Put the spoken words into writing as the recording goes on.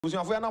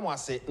Busuafo na mo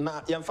ase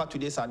na yemfa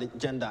today's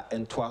agenda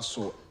ento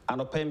so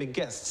anopa me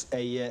guests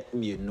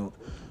mienu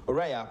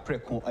Oraya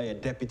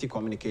Preko Deputy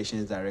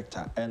Communications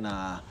Director and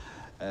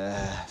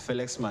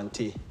Felix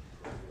Mantey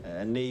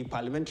ne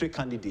parliamentary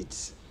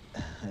candidate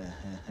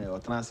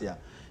Otrasia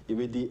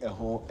yebedi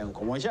ho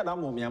enkomo hia da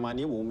mo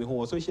miamane wo mi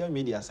ho social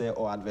media say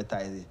or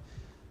advertise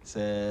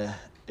say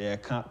e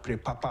ka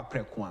papa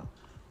Preko a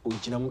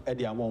oginam e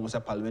de amom say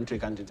parliamentary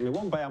candidate me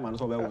won buy am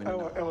so be win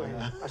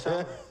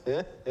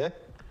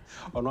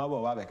Ono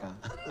abo wa beka.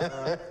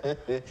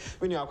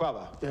 Wini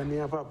akwaba. Ya ni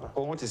papa.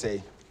 O want to say?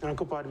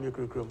 Anko pa me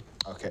krukum.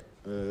 Okay.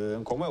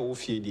 Nkomo e wo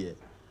fie die.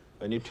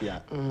 Ani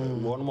tua.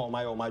 Won mo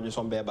my o ma dwon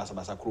so be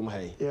basa krum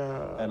hai.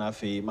 Yeah. Na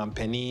afi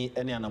mampani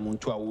ene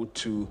anamuntu a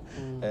wotu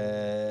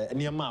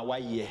niam a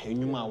waye,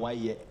 enwuma a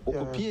waye.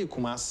 Okopie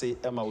kumase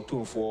e ma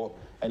otumfo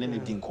ene ne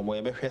di nkomo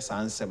e be hwe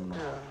sansem no.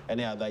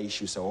 Ene other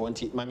issues e wo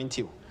nti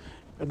mamintiw.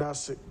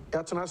 That's it.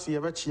 Yatna se ye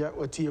be chia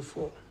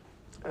otiefo.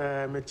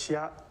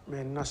 Mechia,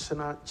 my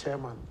national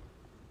chairman,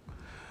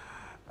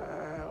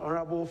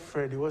 Honorable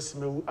Freddy was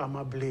me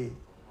amable.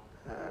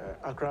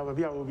 Akraba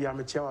bia will be a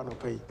mechia no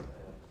pay.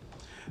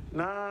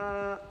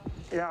 Na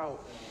yaw.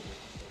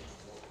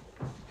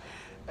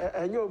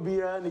 And you'll be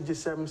a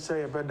nigisem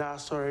say better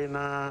sorry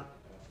na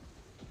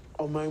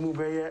o my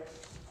mubeye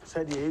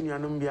said the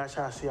Indian be a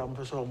chassis and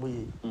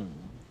person.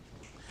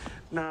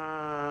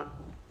 Na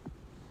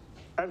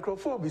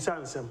Ankrophobia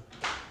sansem.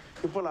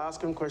 People are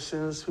asking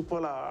questions,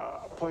 people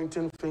are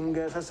pointing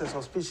fingers as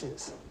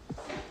suspicions.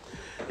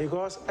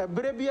 Because a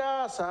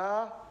Brebia,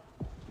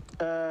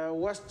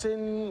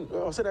 Western,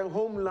 or said a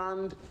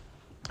homeland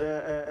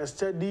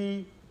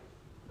study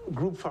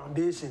group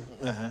foundation.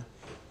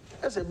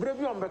 As a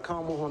Brebia on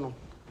Becamo,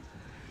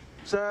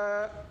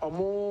 sir, or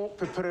more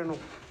peperino.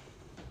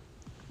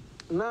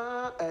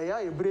 Na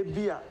a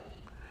Brebia,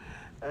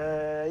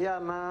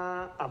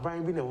 na a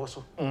buying bin a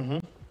wasso.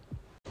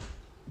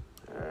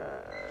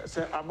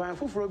 Say aban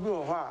fufuro bi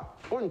wo ha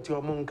onti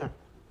omonka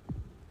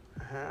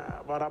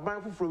but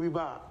aban fufuro bi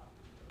ba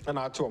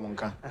na ati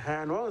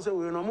omonka no say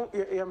we no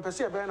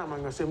yempese be na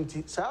mangasem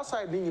ti sa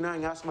side ni nyina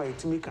anya asma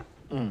yetimika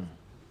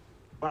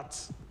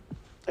but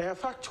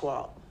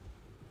factual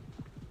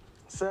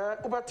say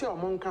ubati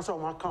omonka so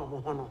omaka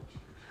omo ho no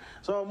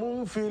so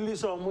mun feel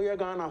so omo ye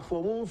Ghana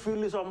fo mun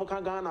feel so omo ka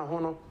Ghana ho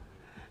no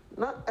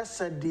na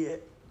esede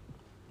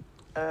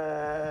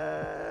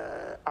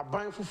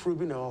aban fufuro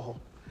bi na ho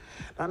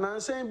and I'm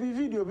saying be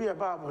video be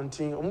about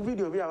bunting,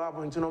 video be about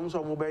bunting, almost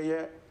a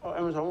mobile,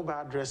 mobile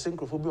addressing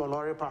could be on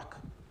Lorry Park.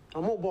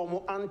 A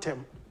mobile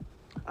anthem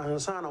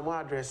and son of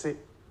more address it,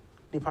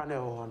 the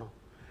panel.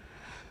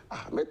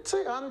 I may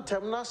say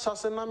anthem, not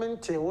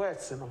sassenamente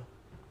words, you know.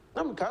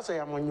 I'm because I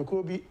am on you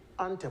could be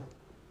anthem.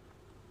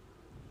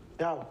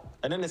 Yeah,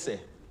 and then they say,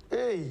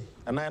 hey,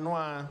 and I know,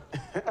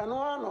 and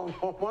one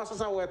of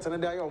monsters and words and a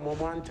day of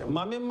more anthem.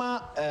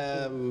 Mamma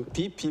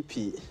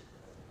PPP.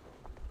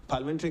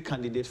 Parliamentary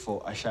candidate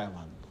for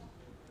Agyapong,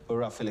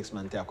 Ora Felix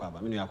Mantey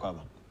akwaba. Minu akwaba.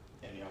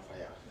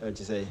 What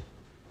you say?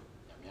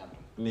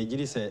 Me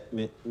gidi say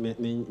me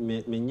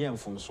nyem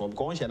from so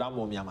because she da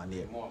mo mi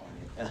amane.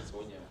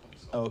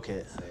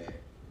 Okay.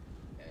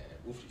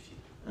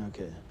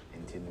 Okay.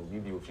 Enti no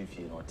bibi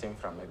ofifi no tem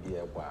from e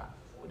bia kwa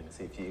o dem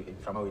say fi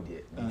from we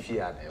dey bi fi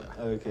a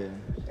na. Okay.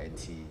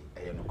 Enti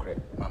e no kre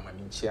mama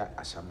mi nchia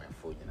Agyapong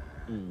fo nyina.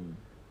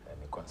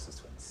 Me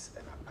constituents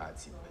and a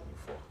party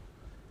for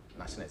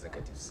national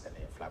executives and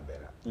a flag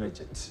bearer,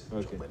 Richard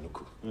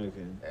Banuku.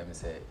 Okay.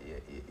 Say,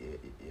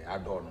 I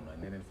don't know,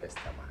 and then first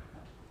time,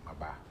 my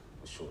bar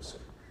shows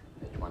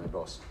you want to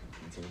dos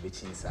until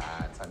bitches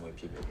are time when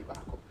people be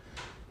back up.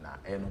 Now,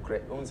 and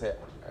great, don't say,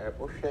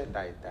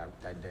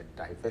 the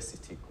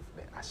diversity of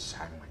the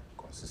Agyapong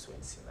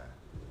constituency.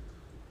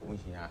 We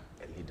hear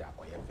a leader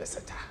or a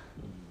versatile.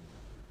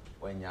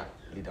 When you're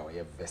leader or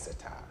a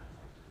versatile,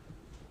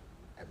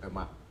 a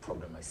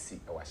problem I see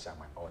our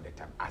Agyapong all the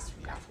time, as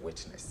we have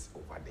witnessed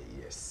over the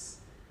years.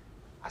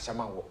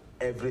 Agyapong,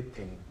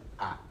 everything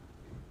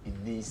it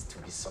needs to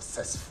be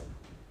successful.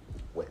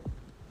 Well,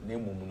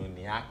 Nemumuno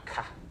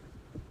Niaka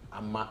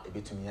Ama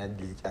Ebitumi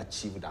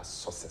achieve that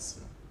success.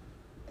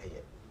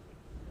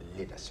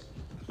 Leadership.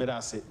 But I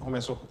say,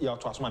 Homeso, you are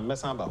to ask my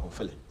messenger,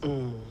 hopefully.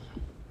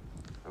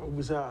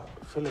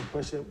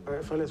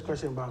 Felix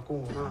question back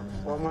home.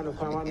 One man who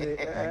marketing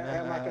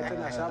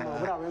Agyapong.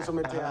 What are we so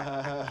many?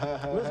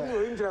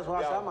 We're interested in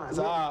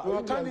Agyapong.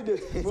 We're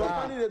candidate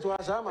to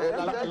Agyapong.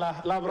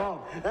 Labron.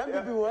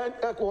 MPP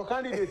were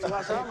candidate to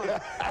Agyapong.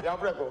 Yeah,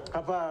 Preko.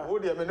 Papa. Who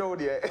do you know?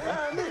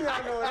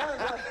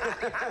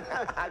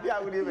 I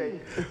would even.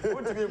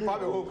 Who to be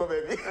part of who come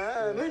baby?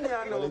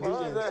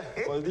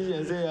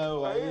 Politicians say,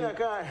 "Oh, I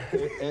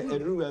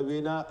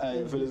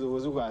Felix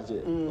was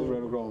watching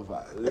over the ground."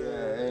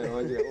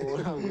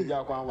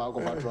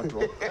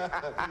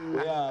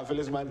 Yeah,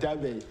 Felix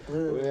Mantey.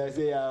 We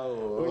say,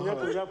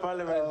 oh,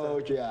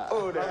 Parliament.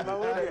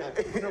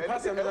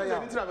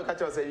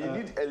 You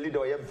need a leader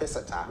or a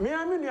visitor. Me,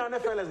 I mean, you're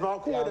not Felix, but I'll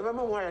call the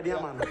member why I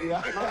dear man.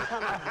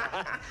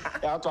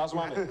 Yeah, to ask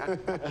money.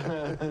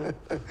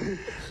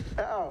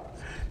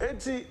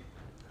 It's me,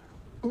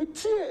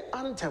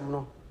 anthem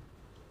no.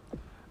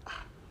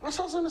 I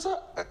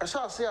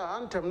shall say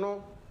anthem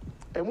no.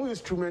 A more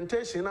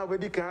instrumentation now, we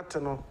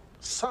can't no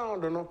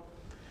sound no.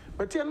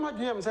 But tell my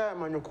GM say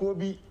man you could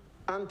be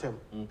anthem.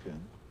 Okay.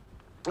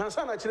 And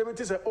son actually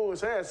say oh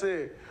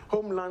say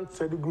homeland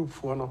study group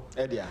for no.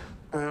 Edia.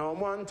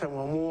 Omo anthem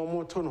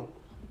omo tono.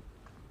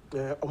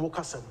 Omo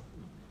kasem.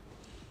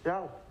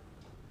 Yeah.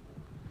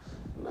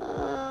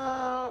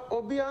 Na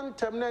obi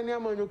anthem na nia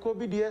man you could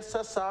be the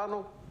sasa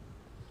no.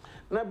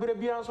 Na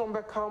brebi anso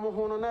mbeka mo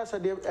ho no na say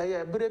de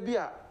brebi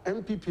a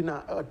MPP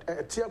na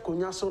tia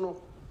konya so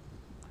no.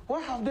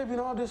 Where have they been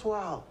all this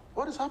while?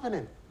 What is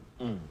happening?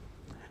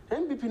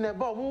 MPP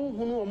never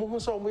who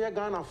saw me a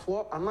Ghana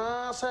for, and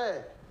I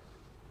say,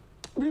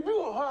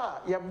 review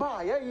her, ya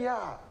ba,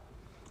 ya,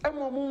 and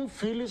one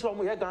Felix or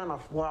me a Ghana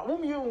for,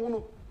 whom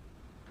you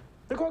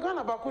because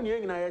Ghana back on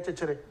the I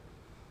actually.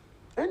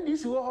 And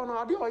this will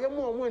honor the or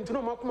more went to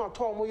no Makuma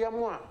Tom, we are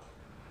more.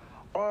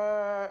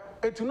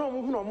 To know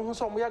who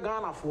saw me a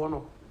Ghana for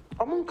no.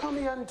 Among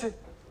coming ante.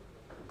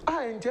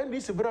 I intend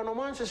this to no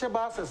man share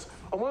buses,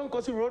 a man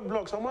causing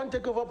roadblocks, a man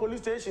take over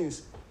police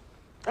stations.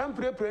 I'm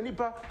pre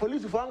nipa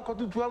police fan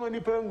to 2 many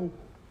pengu.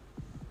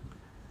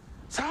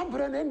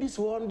 Sabran and this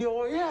one, the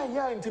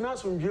yeah,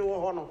 international view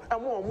honor,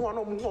 and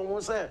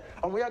more say,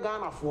 and we are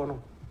Ghana for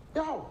no.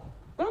 Yow,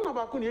 none of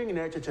our cooning in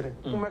nature,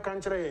 whom I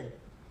can't train.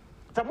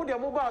 Some of the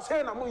mobile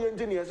say, I'm more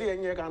engineers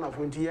here Ghana for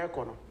 20 years.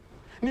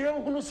 Near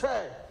who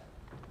say,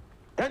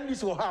 and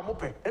this will have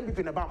open, and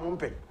be about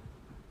Mumpe.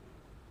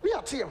 We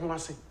are here, who I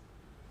say.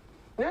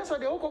 Nessa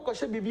de oko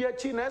should be a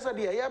chin, as a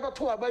dear, ever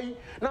to obey.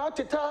 Now,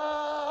 Tita,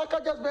 I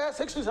can just bear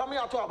 6 weeks. I'm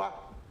here to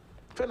about.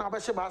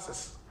 Fenabashi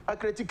basses. I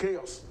create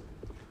chaos.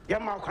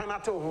 Yama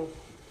cannot tell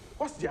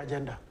what's the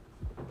agenda?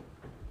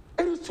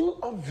 It is too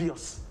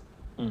obvious.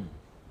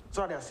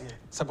 So that's here.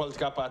 It's a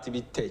political party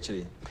be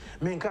teaching.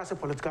 Men can't say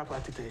political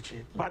party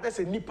teaching. But that's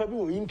a nipa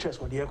who interest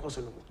for the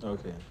ecosystem.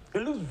 Okay.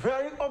 It looks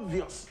very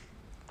obvious.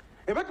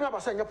 If I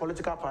have a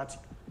political party.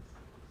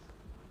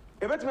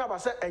 If I have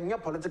a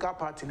political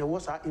party, there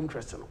was our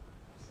interest.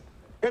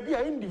 If you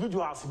are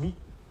individuals,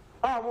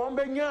 one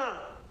benya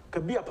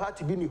can be a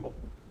party.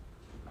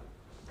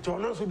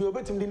 Jonas will be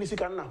able to do this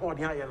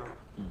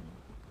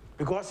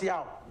because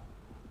yeah,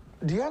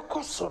 the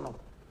question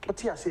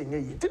what you are saying,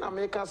 in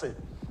America, say,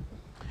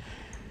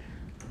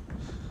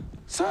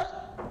 sir,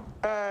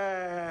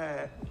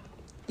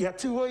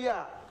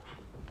 Yatiwoya,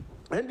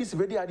 and this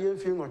very idea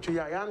of you,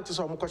 I am to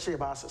some Koshe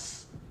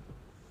bases.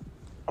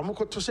 I'm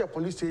going to say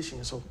police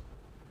station, so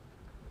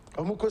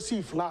I'm going to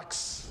see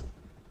flags.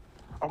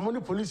 I'm going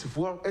to police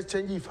for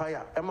exchange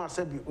fire. Emma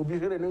said, "Will be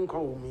here and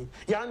call me."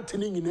 Yan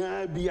tinning in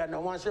a be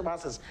and one ship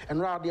buses and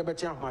rather a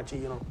better match,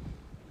 you know.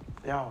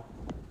 Yeah.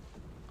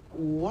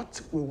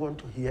 What we want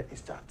to hear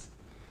is that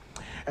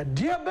a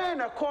dear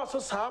Ben, a course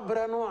of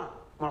Sabranoa,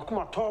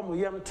 Makuma Tom,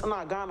 Yam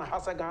Tana Ghana,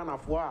 Hasa Ghana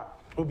for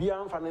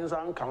Obian Finance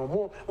and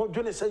Kamo, what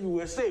Johnny said you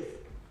were safe.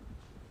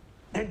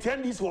 And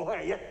 10 this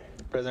were yeah.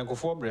 President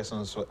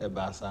Akufo-Addo so a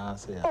basa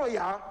say. Oh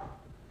yeah.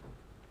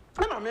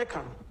 I'm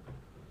American.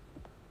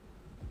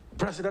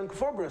 President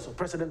Akufo-Addo,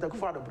 President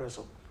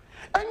Akufo-Addo.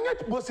 And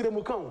yet, Bossy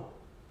Mukam,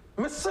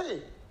 me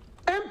say,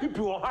 MPP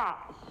or her,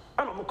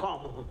 and I'm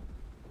calm.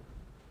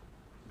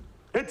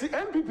 At the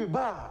MPP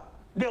bar,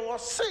 they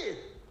was say,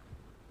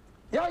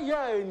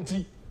 yeah,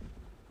 and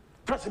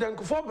President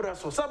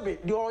Akufo-Addo, Sabi,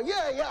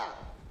 yeah.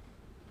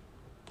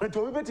 And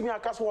to be me a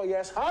castle,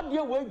 yes, how do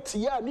you wait?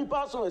 Yeah,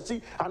 Nipa so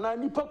see, and I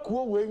Nipa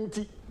Kuo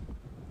wenti.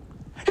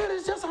 It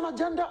is just an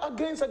agenda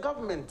against a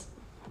government,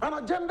 an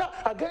agenda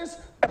against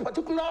a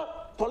particular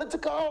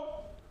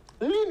political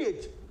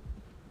lineage.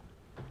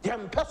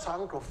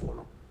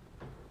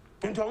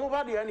 Into a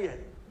mobile any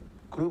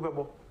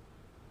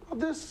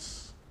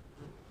this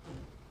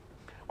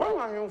one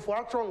I am for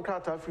a strong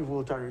Carter free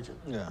voter region.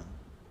 Yeah.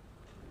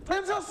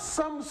 There's just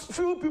some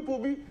few people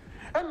be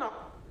and now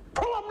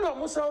probably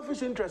more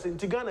selfish interest in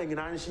Tigana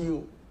and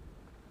you.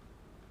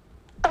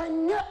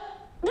 And yet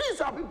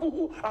these are people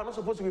who are not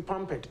supposed to be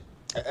pampered.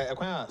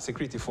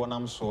 Security for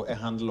nam so a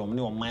handle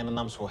no minor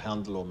nam so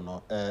handle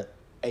no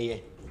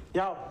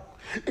yeah.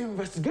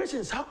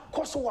 Investigations have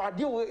cost what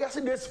deal with yes,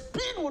 the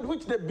speed with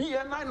which the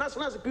BNI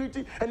national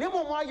security and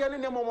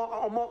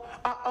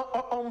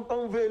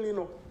unveiling.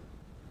 No.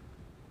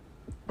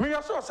 Me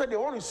also said they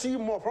want to see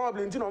more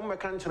probably in my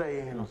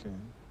country. Okay.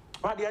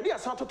 But the idea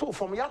started to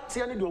from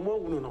Yatiani do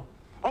more no.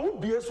 I will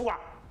be as well.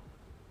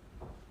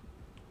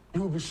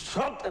 You will be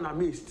shocked and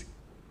amazed.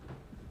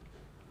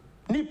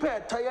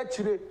 Nipe tire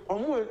chire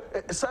omo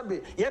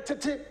sabe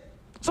yetete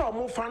so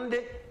omo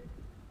fande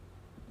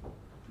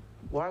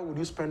Why would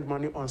you spend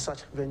money on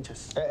such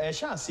ventures?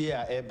 Chance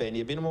here, Ben,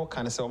 you've been more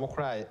kind of so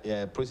cry,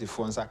 process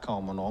funds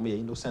account on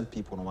innocent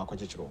people no matter.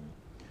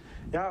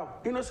 Yeah,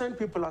 innocent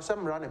people are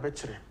some run a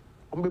better.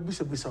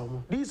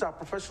 These are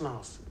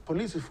professionals.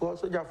 Police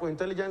force, for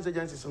intelligence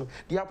agencies,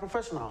 they are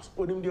professionals.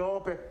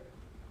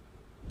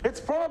 It's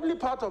probably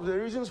part of the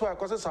reasons why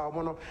causes our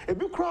mono. A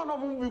big crown of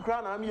movie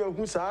crown, I'm here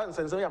who says,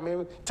 and so I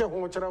may tell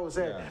what I was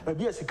saying.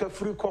 Maybe a sick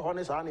free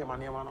cojones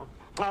animal.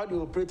 How they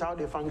operate, how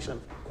they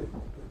function.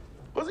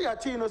 Was it a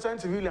innocent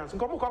civilians?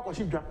 Come on,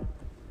 Shidra.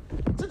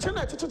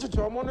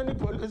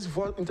 Police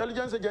for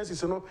intelligence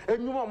agencies, and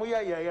you want me,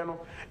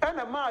 and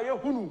a Maya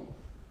who.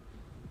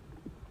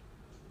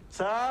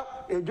 Sir,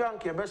 a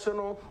junk, a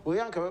personal, we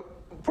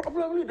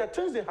probably the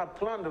things they had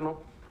planned,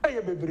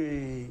 hey,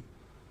 baby.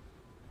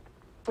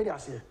 They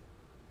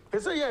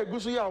say, yeah, go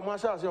see your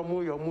marshal, your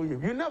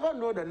move. You never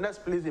know the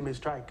next place they may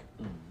strike.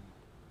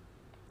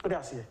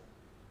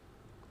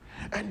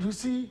 And you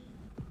see,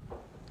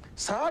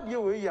 Saad,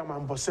 you way,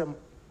 Yaman Bossem.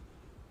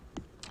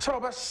 So,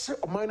 that's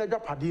a minor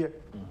Japadia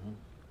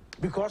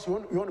because you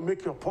want to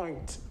make your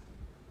point.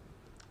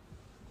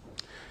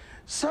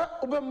 Sir,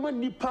 Obama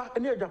Nipa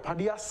and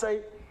Japadia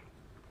say,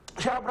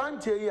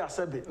 Shabrante, ya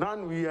said,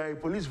 none we are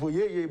police for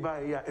ye by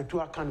a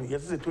 2 can.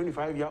 Yes, it's a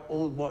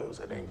 25-year-old boy or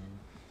something.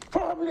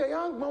 Probably a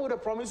young man with a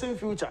promising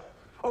future.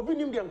 Or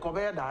being Indian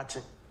conveyor that.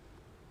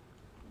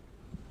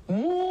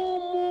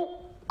 More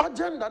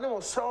agenda no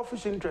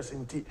selfish interest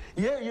in tea.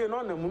 Yeah,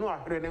 no, no, no,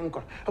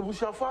 Renenko.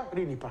 Abushafa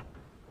Renipa.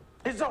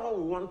 Is that how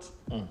we want?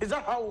 Is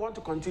that how we want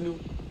to continue?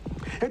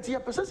 It's your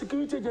person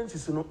security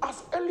agencies,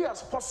 as early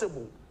as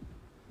possible.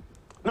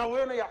 Now,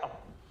 where you are.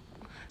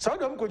 So,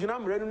 I'm going to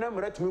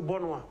let me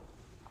born one.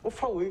 Oh,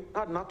 for we,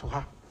 not to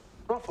her.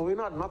 Not for we,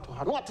 not to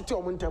her. What to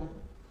tell them?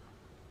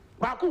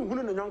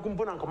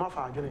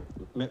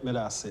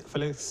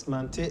 Felix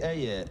Mantey,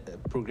 a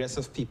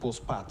Progressive People's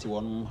Party,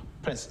 one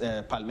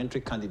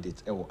parliamentary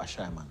candidate,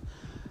 Ashaiman.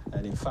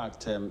 And in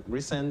fact,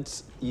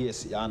 recent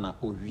years, Anna,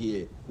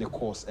 the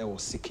course,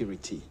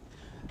 security.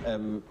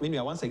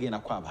 Meanwhile, once again,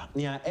 Aquaba,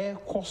 near air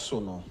course,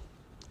 or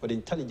the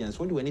intelligence,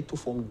 when do we need to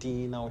form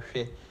D now?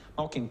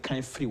 How can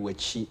kind free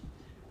with she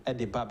at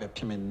the barber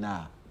payment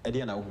now?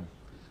 Ediana.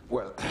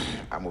 Well,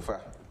 I'm over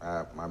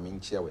my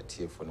main chair with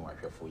tea for no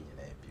affair for you.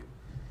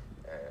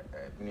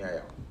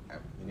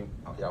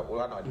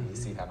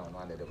 See her on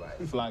one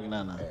flag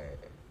Nana.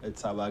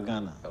 It's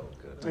Abagana. Oh,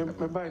 good.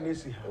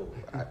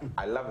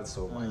 I love it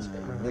so much.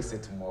 It makes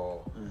it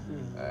more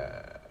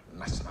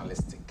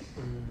nationalistic,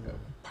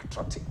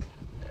 patriotic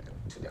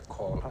to the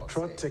core.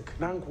 Patriotic.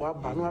 Nankwa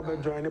Banwa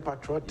join a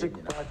patriotic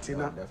party.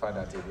 The fact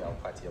that we are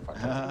party of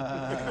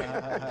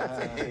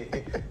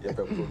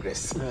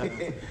progress.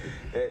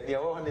 The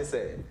one is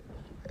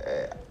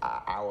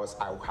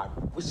I had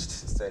wished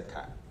said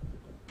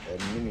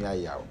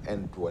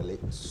and dwell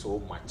so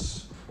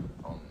much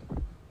on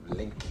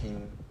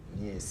linking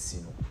near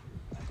Sino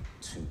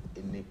to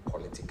any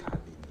political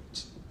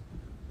lineage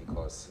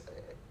because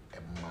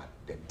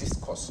the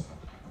discourse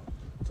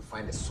to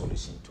find a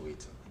solution to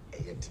it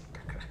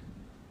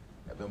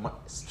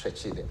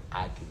stretching the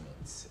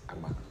arguments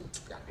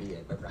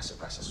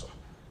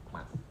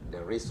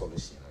the real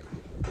solution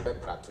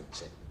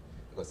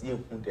because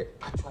you the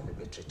actual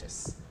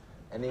perpetrators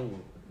and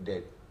then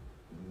the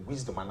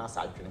wisdom and us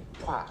arguing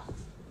qua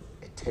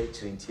a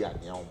teacher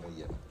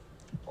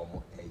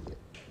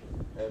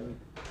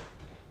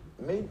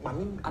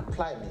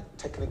apply me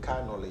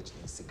technical knowledge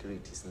in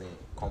securities,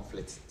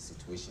 conflict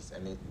situations,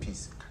 and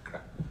peace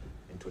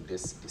into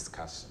this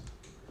discussion.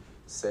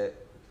 So,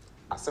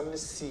 as I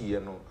see,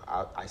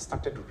 I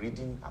started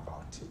reading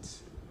about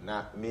it.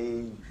 Now,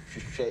 may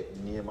share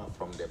Nima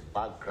from the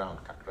background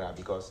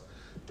because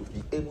to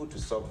be able to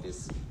solve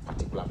this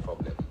particular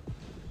problem,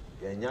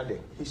 you need the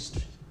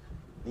history.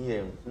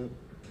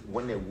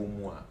 When a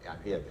woman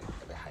appears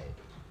high.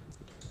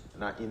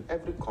 Now, in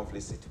every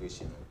conflict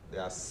situation,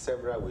 there are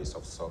several ways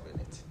of solving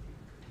it.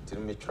 To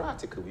me,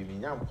 article we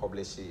may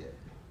publish here,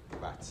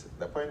 but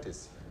the point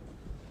is,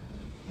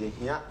 you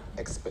hear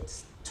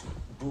experts to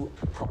do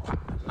proper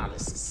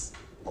analysis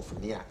of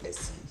near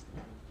SE.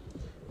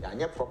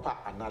 You proper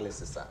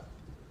analysis.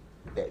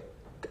 The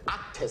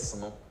actors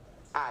no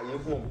are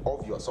you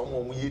obvious.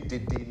 Someone you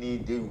did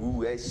need the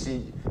who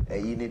she a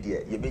unit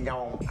there. You bring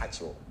your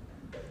actual.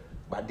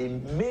 But the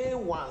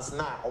main ones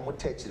now,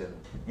 touch them,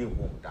 you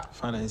won't that.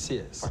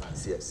 Financiers.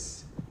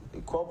 The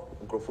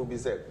microphobia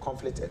is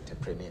conflict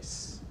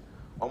entrepreneurs.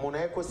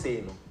 Echo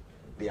say no,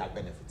 they are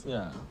benefiting.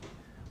 Yeah.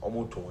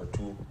 Omoton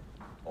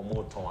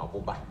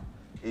aboba.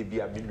 Ebi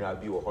a mineral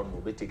bi or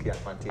honor will take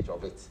advantage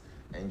of it.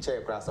 And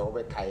check class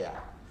over Kaya,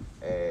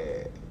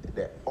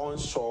 the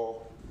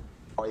onshore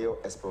oil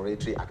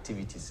exploratory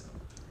activities.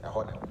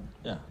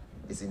 Yeah.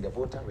 It's in the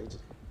Volta region.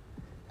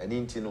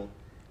 And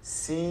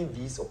seeing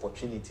these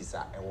opportunities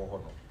are a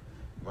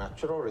my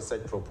actual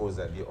research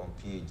proposal on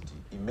PhD,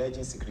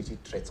 emerging security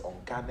threats on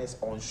Ghana's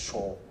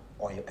onshore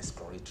oil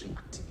exploratory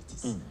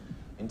activities.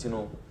 And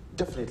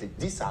definitely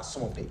these are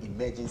some of the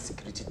emerging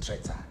security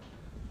threats.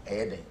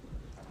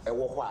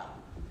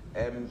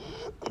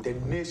 the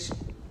nation,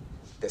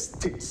 the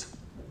states,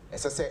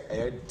 as I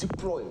say,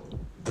 deploy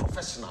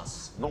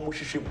professionals, no more.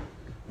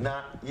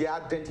 Now, you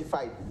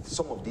identify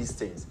some of these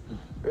things.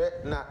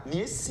 Now,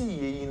 you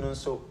see,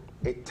 so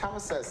it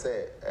tells us,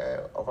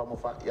 of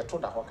Amofa, you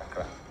told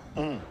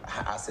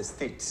as a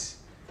state,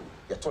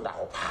 you told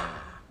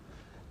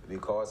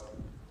because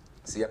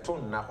see, you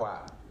told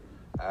Nahua,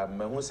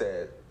 who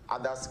say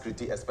other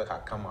security experts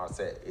have come out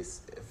say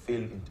it's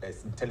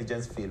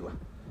intelligence failure,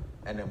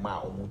 and a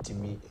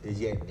multimi a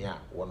year near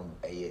 1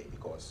 year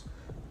because.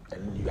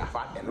 And you have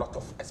had a lot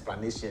of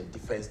explanation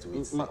defense to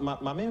it.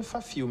 My main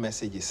few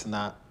messages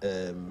now,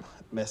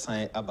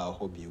 message about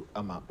hobby.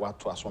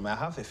 I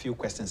have a few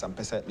questions and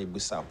person me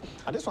boost out.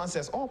 And this one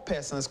says all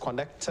persons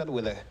connected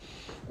with the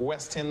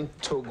Western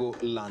Togo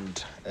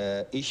land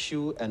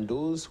issue and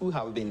those who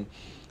have been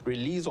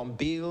released on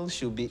bail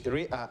should be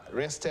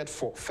arrested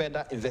for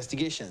further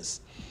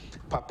investigations.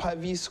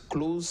 Papavi's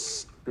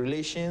close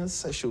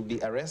relations should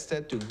be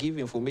arrested to give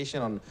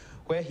information on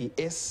where he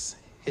is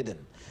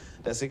hidden.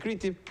 The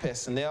security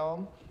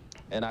personnel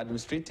and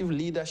administrative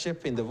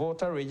leadership in the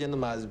Volta region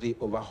must be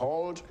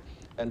overhauled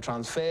and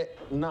transferred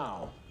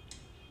now.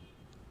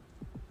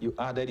 You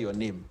added your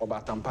name,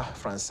 Obatampa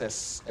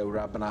Frances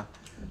Eurabana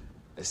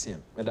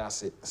Esim.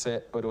 That's it.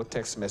 Say audio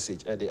text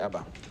message at the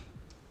Abba.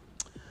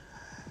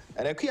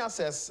 And the Kia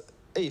says,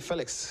 hey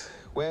Felix,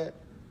 where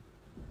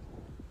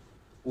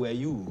were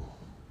you?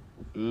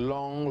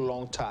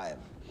 Long time.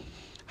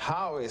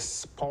 How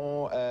is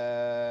Pon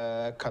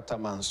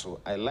Katamanso?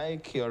 I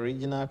like your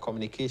regional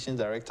communications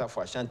director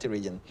for Ashanti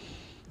region.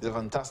 He's a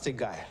fantastic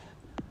guy.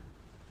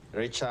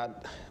 Richard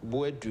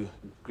Boedu,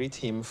 greet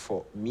him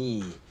for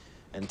me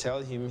and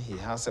tell him he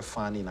has a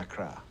fan in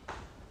Accra.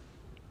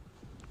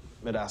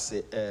 But I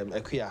say,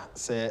 Equia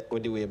say,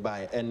 what do we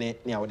buy? And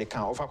now they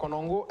can offer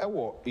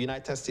Konongo,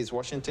 United States,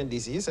 Washington,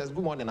 D.C. He says,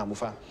 good morning,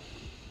 Amufa.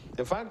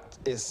 The fact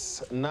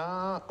is,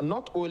 now,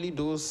 not only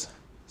those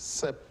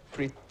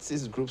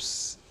separatist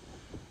groups'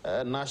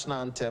 national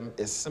anthem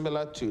is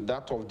similar to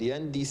that of the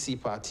NDC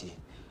party.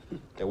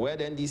 The word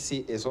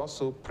NDC is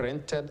also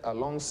printed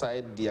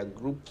alongside their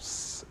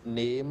group's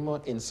name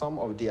in some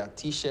of their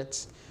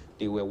T-shirts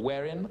they were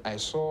wearing. I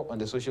saw on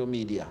the social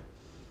media,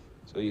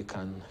 so you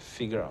can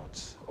figure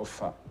out.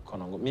 Of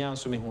Konongo. Me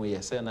answer me who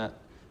you say na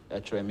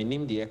actually me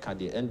name the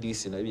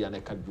NDC na be an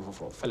eka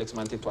before Felix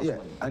Mantey to. Yeah,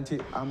 anti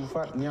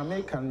amfa ni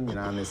American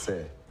nyina ne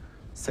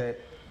say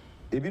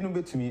ebi no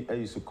betumi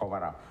used to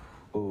cover up.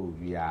 Oh,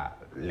 we are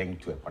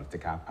linked to a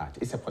political party.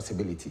 It's a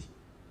possibility.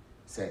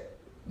 Say,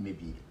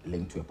 maybe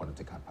linked to a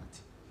political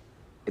party.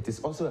 It is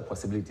also a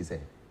possibility, say,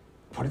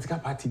 political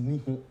party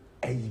nihu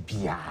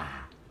ABA.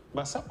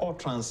 But some all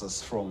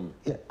transfers from...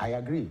 Yeah, I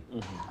agree.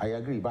 I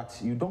agree, but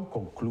you don't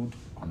conclude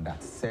on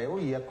that. Say, oh,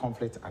 yeah,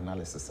 conflict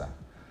analysis, sir.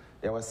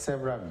 There were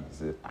several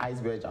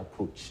iceberg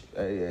approach,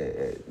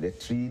 the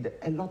tree,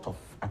 a lot of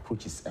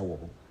approaches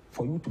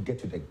for you to get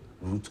to the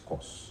root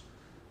cause.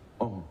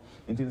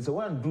 Until so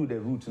one do the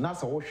root, now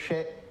so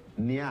share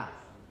near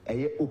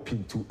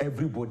open to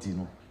everybody, you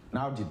know.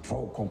 Now they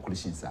draw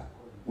conclusions are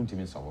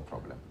ultimately solve a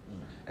problem.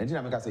 And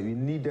then I say we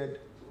needed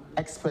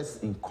experts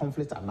in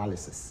conflict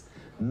analysis.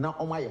 Now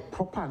on my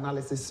proper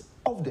analysis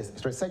of the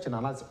research and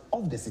analysis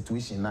of the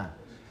situation now,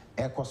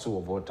 ECOSO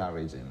of Volta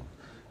region.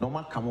 No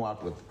man come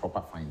out with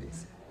proper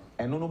findings.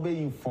 And no be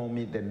inform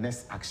me the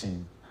next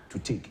action to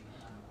take.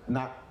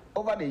 Now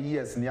over the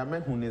years,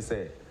 Niamehune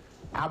say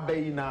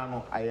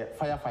Abeina a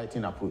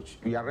firefighting approach.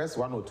 We arrest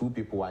 1 or 2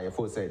 people. I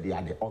say they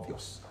are the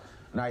obvious.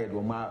 Now you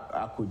do ma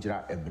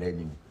akujira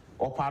ebreni.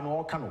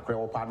 Opano kanu kre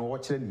opano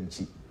watch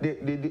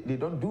they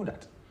don't do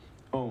that.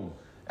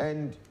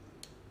 And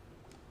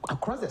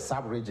across the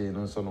sub-region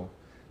also no,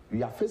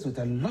 we are faced with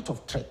a lot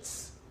of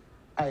threats.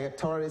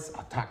 Terrorist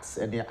attacks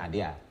and they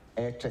are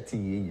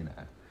threatening.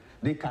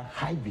 They can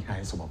hide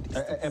behind some of these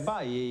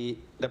things.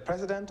 The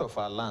president of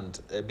our land,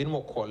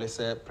 Binmo Kwale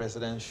said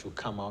president should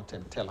come out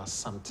and tell us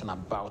something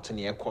about the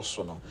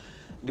Ekosono.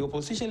 The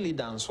opposition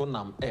leader and so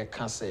nam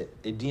can say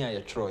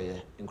Edia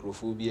Yatroye,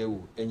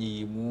 Incrophobia,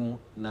 any mu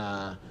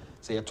na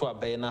say a toa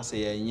bena,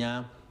 say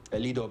a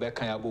leader of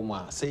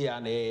Bekayabuma,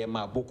 say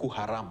ma Boko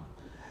Haram,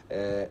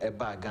 a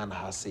bagan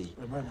has say.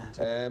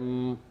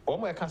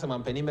 Omo Casa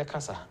Mampeni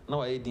Mekasa,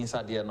 no, I didn't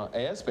say, no, I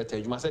expect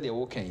you must say they're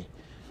okay.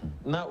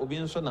 Now,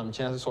 Obinso nam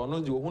chances or no,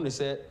 you who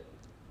say,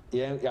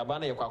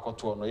 Yabana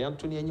Yakoto, no,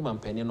 Yantuni,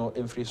 and Penny, no,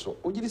 and free so.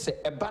 Would you say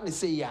a ban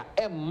say, ya,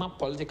 Emma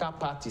political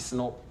parties,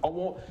 no,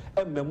 or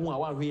a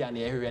memoir, we are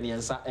near and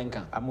answer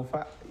Enka.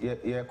 Amufa,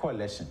 your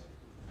coalition,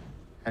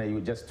 and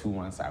you're just 2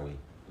 months away.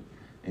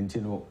 And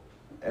you know,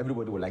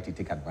 everybody would like to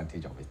take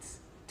advantage of it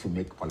to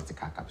make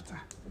political capital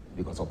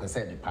because of the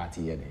same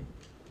party. And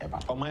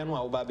oh, my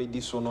no, Baby,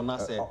 this one, no,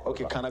 say,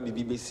 okay, can I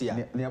be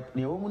BBC?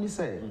 Near woman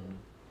say.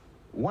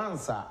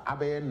 Once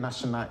a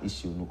national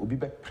issue, no, be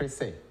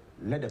press.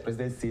 Let the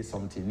president say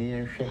something.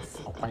 Near checks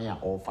or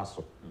or fast.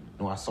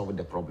 No, I solve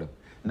the problem.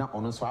 Now,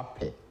 on also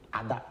pay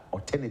other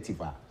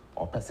alternative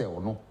or per se or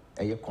no,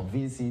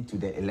 convincing to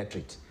the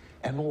electorate.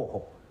 And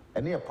no,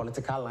 a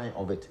political line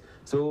of it.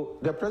 So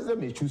the president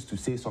may choose to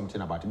say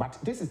something about it, but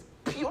this is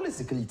purely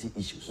security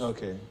issues.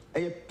 Okay.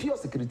 Pure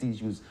security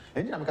issues.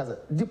 And then because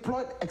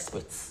deployed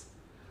experts.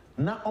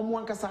 Now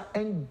Omwankasa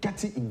and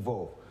getting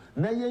involved.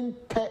 Now you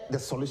pay the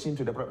solution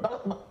to the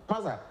problem.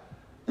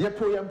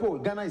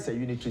 Ghana is a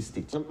unitary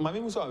state.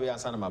 Mami muso awe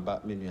asana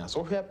maba menua.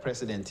 So where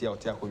president here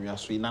otia konwa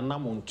so na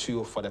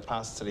namontuo for the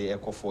past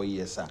 4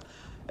 years.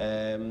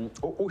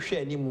 O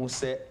hwe ni mu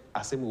se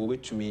asem wo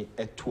betumi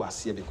etu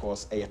ase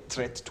because a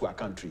threat to our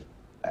country.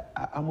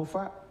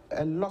 Amofa,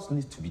 a lot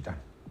needs to be done.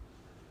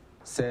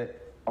 Say,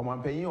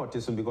 I'm paying your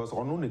attention because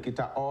on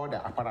Nikita all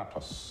the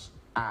apparatus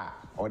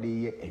or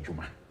the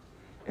ejuma.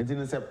 And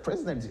then the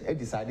president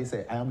decided,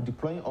 say, I am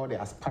deploying all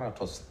the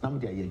apparatus. Now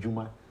the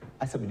ejuma.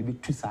 I said, maybe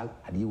 2 sal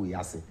at the way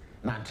I say.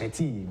 Now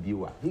 13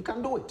 viewer. He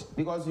can do it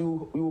because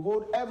you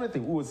hold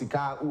everything. Who is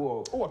car?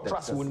 Who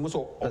trust?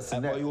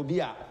 You'll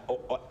be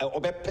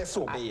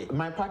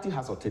my party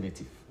has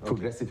alternative. Okay.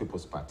 Progressive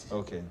People's Party.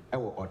 Okay.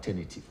 Our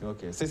alternative.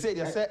 Okay. So say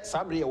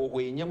Sabri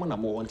we nyemo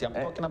mo I'm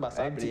talking about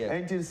Sabri.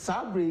 And in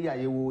Sabri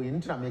you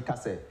in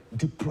say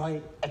deploy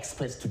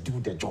experts to do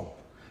the job.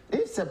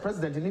 If the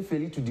president is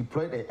failing to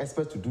deploy the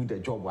experts to do the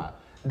job,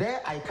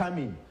 there I come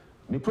in.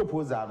 Me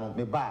proposal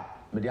me ba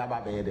me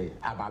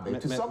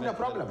to solve the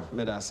problem.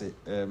 Me da say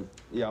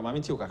yeah,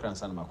 mami ti o kakra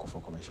nsa na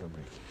makofo commercial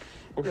break.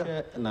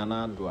 Okay,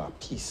 Nana Dua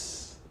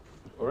peace.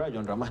 Ora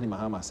John Dramani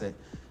Mahama say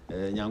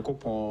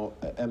Nyankopon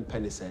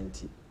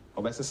empenisenti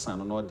obese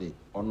san no de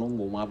ono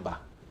mom aba.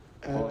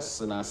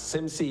 Because na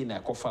same say na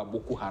kofa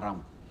Boko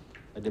Haram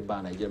e de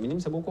ba Nigeria. Minim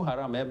se Boko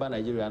Haram e ba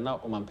Nigeria na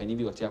o mampani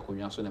bi ote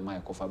akonwa so na mai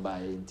kofa ba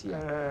e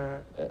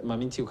ntia.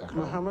 Mami ti o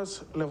kakra.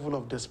 Mahama's level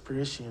of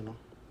desperation, you know,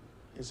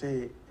 is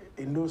it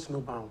knows no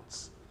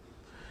bounds.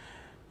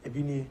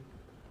 Ebini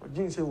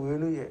Ojin say we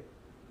no ye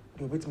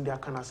the betim dey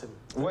kan asem.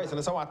 Why is na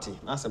wati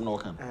asem no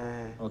kan?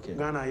 Okay.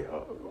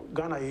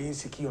 Ghana is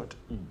insecure.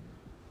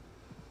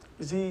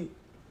 You see,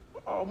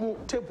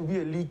 tape be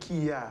a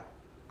leaky here.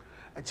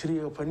 Actually,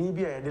 opani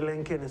bi a de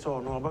lenke ne so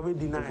no ba be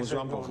deny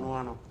so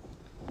no.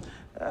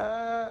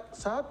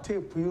 Sa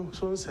tape you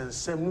so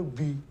sensem no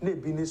bi na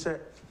bi ni say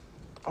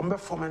am be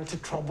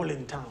foment trouble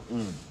in town.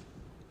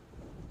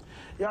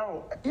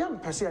 Yam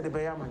pese de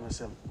be yam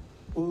anyasem.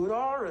 We will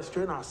all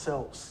restrain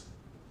ourselves.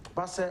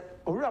 But say,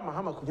 Ora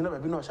Mahama could never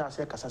be no shall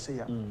say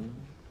Casasea.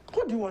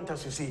 What do you want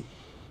us to see?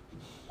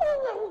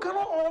 Oh, we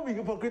cannot all be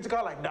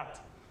hypocritical like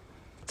that.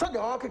 So the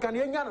Hawk can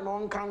yan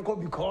on canco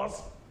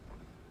because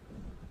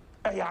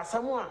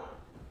someone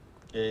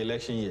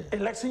election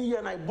year,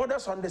 and I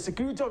borders on the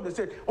security of the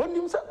state. On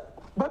himself,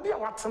 but be a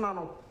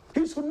Watsonano.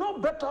 He should know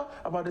better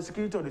about the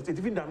security of the state,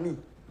 even than me.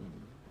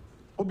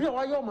 Obi a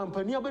wayo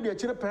mampani abedi a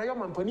chire pay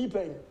mampani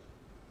pay.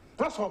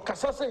 That's what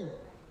Kasa say.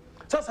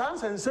 Just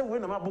answer and say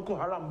when I'm Boko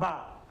Haram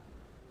ba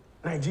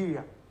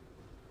Nigeria.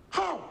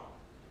 How?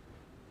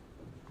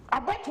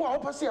 About to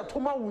opposite a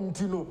Toma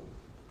Wuntino.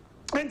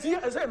 And here,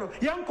 as I know,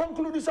 young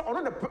conclude this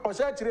on the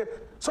Osachire,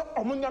 so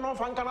Omunga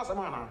Fankana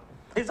Samana.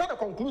 Is that the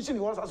conclusion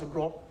he wants us to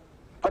draw?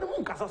 But the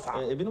moon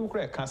Casasa. If you don't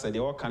create cancer, the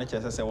all can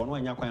say one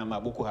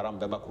Yakama Boko Haram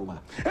Babakruma.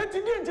 And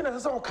the engineer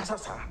is all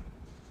Casasa.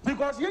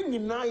 Because young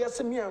in Naya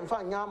Semi and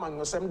Fanyam and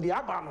Yosem the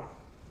Abano.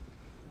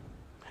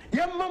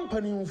 Young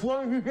Mampani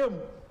for him.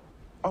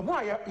 A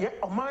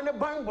minor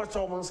bang was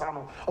someone's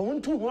son. I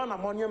want to one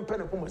ammonium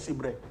penapuma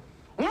sibre.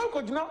 No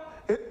could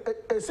not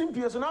a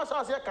simple as an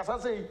assassin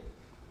Casase.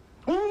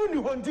 Who knew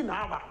one in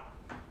Abba?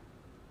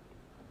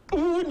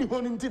 Who knew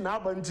one in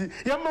Tinaba?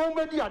 Young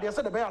Momedi, I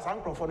said the bear's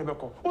uncle for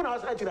Nebeco. Who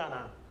knows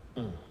Echirana?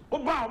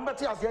 What bound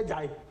Matthias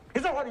Yajai?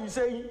 Is that what you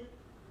say?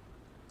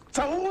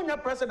 So who your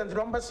president,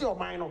 Rombasi or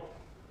Mino?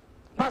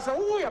 But so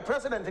who your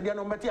president,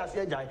 the Matthias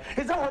Yajai?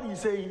 Is that what you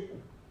say?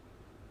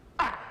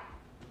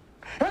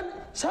 And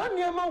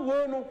Sanyama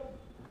Wono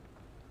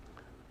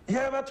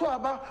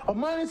Yavatua of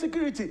mine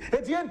security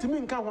at the end to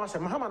me can was a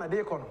Mahamana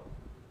Decono.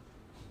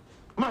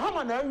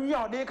 Mahamana, we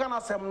are they can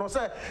assemble no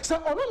say, so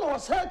no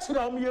search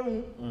from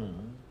you.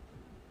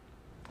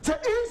 The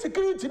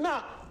insecurity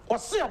now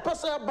was see a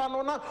person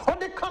banana or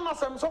they can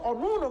assemble so or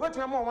no, but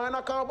your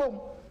mama carbon.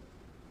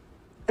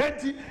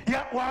 And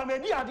yet, while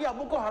maybe idea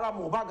Boko Haram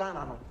or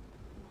Bagana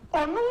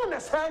or no,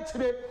 search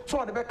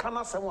so the can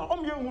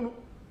assemble. You.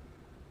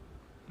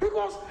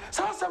 Because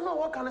some no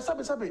what can I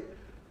say?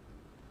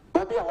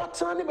 Baby,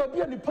 what's any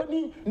baby and the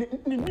penny,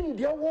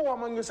 Nindia war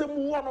among the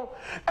same one,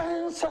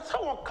 and Sasa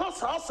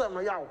Casa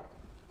Sam Yao.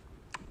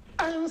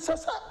 And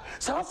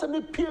Sasa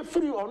me peer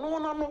free or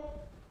no.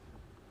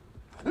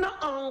 Now,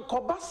 Uncle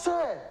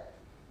Basse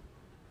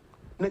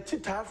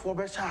Netita for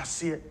Besha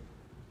see it.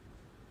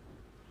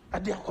 A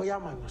dear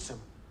Koyama, Yosem.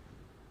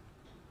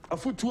 A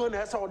foot 2 and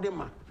S or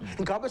Dema.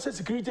 In Cabasa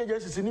security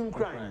agencies in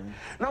crime.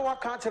 Now I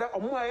can't tell or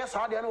more yes,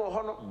 I don't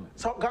know.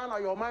 So Ghana,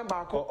 your mind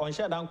back on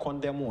share down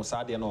condemn or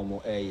Sadia no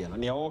more air.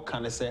 And you all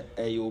can say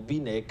you'll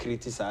be a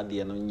critic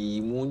Sadia and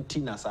ye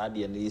Muntina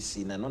Sadia and is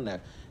seen and on a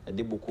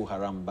Boko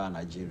Haram ban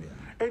Nigeria.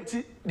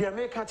 And the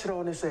American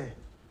on say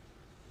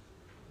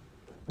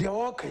they're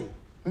okay.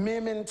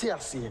 Memen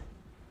Tiasi.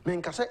 me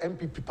nkasa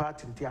MPP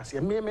party nti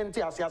ase me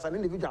nti ase as an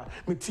individual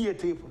me tie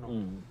tape no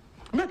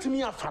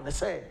metumi afa ne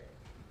say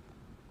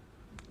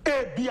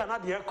e bia na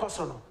de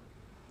ekoso no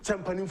se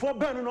mpanimfo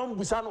ben no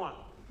mbusa no a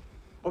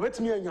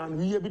obetumi anya no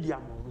yiye bi di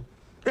amon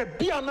e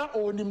bia na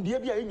onim de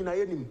bia enyina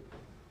yenim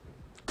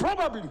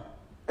probably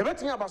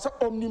ebetumi abasa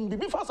omnim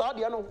bi fa sa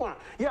de no ho a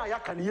ya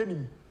ka ne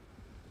yenim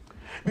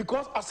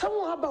because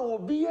asamu aba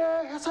obi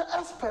has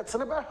experts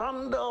never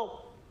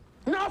handle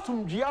now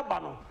from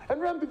Giabano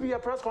and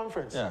MPP press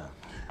conference. Yeah.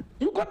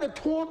 You got the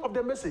tone of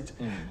the message.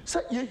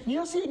 Say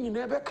you see you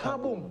never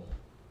come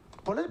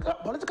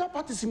political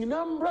parties in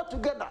number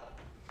together.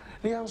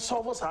 They are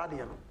solvers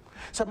hardian.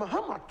 Say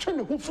Mahama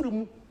train who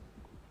free.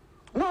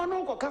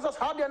 No, Kansas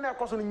hardian air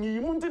cost in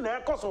you muntin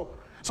air cost.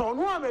 So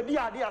no I'm a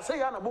dia say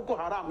Yana Boko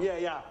Haram,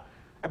 yeah,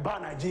 a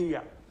ban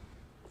Nigeria.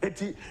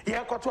 Eti ye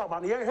ko to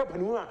aba ye help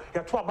ni a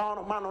ye to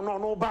aba man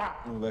no ba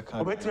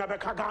obeti na be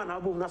ka Ghana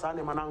boom na sa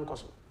ne man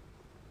ankoso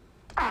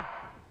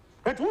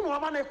eti unu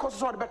aba na koso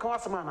so de be ka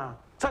wasema na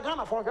sa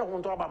Ghana for hwe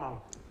ho to aba ma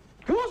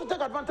he wants to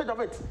take advantage of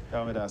it.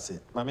 Yeah, me that's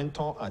it. Ma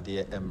menton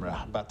ade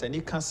emra but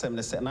any kasem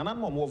ne se nanan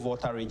mo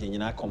voter region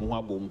nyina kom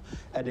ho abom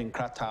e de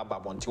nkrata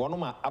ababonte wono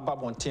ma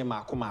ababonte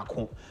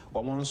maako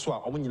omo nso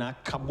a omo nyina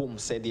ka bom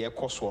se de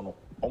ekoso no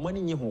omo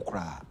ni nyi ho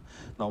kra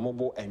na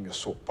omobo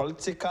enyoso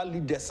political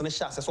leaders ne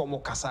sha se so omo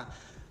kasa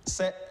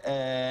se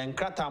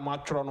nkrata ma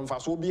tworo no mfa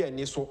so obi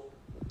ani so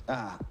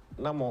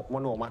na mo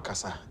ne o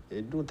makasa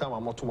edu ta ma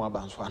moto mo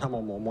abanso na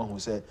mo ho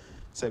se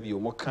bi o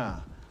mo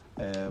ka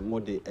mo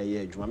de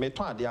adwuma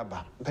meton ade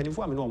aba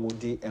mpanifo am ne o mo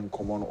di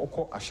enkomo no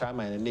okọ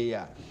ashama ne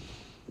ya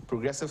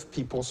Progressive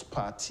People's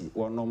Party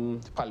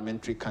wonom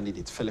parliamentary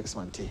candidate Felix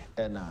Mantey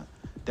and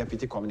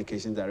Deputy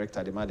Communications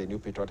Director the New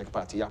Patriotic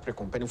Party ya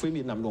Preko mpanifo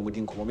mi nam no mo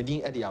di enkomo me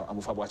din ade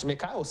amufabo ache me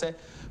kai o se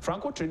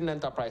Franco Trading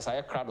Enterprise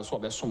aye crowd so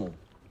obesomo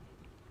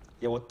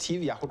ye wo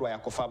TV ahodo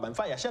ayakofa ba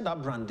mfa ya share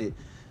that brand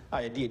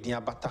aye de din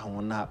abata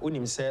ho na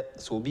onim se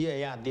so obi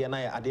ya ade na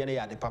ya ade na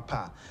ya ade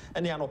papa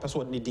ene ya no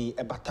person ne din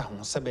ebata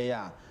ho se be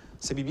ya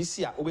se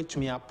BBC a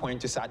obetumi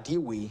appoint se ade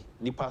we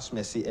nipa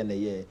smesi ene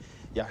ye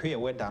ya hwe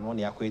we da no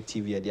ne akwa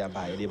TV ade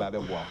aba ye de ba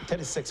beboa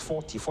 36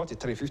 40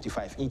 43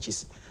 55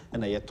 inches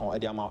ene ye ton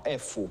ade ama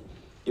F4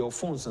 your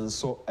phones and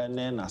so and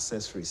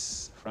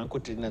accessories Franco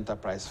Trading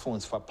Enterprise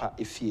phones papa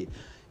efie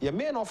your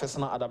main office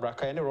na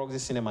Adabraka any Roxy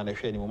Cinema na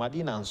hwe ni mo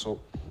Madina nso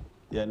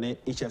ye ne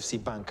HFC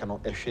Bank no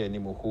ehwe ni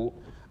mo ho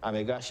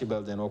Amegashi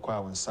building okwa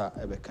wonsa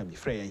ebeka bi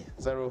frey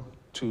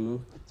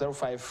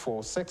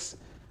 020546133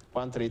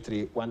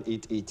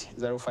 188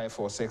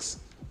 0546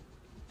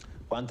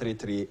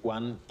 133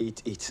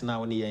 188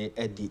 now ni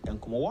Eddie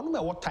enkomo one me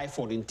what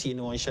typhoid in teen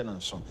on hye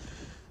nso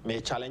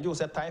me challenge you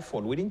say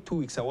typhoid within 2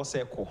 weeks I was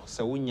echo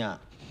so wonya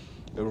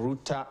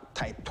Ruta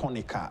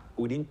Titonica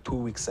within 2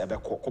 weeks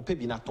ebeko kope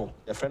bi nato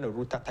your friend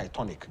Ruta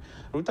Titonic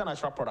Ruta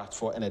natural product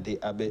for any day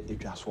abe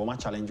edwas wo ma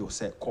challenge you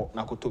say ko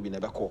na koto bi na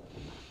ebeko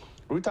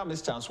Ruta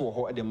miss chance wo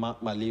ho e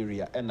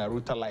malaria and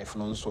Ruta life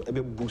no so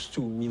ebe boost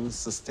to immune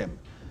system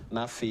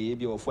na fe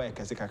bi ofo e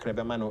kase kakra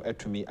be ma no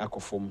atumi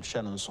akofom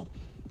hye no so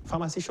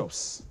pharmacy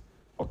shops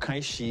o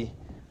kan shi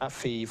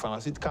afe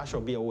pharmaceutical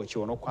shop bi e wo chi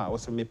wono kwa wo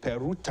se me per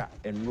Ruta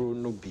enro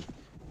no bi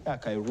ya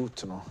kai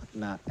root no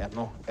na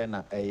eno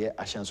na eye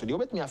ahyenso de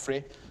obetumi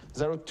afre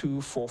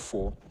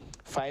 0244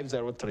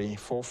 503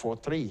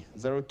 443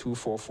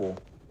 0244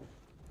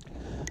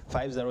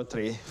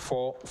 503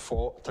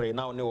 443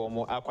 now ne wo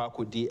mo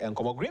akodi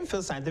enkomo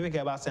Greenfield Scientific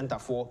Herbal Center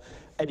for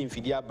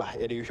edinfidi aba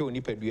e de hwe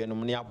onipadua no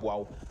ne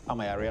aboawo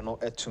ama yare no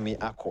etumi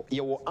akọ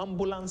ye wo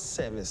ambulance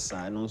service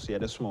no so ye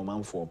de small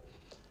manfo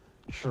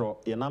sure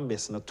your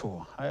numbers no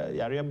to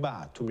yare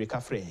ba to me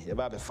kafre ye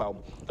ba be fa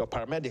the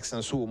paramedics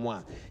and so mo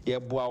a ye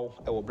boawo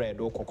e wo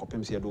bread o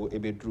kokopem se do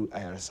ebedru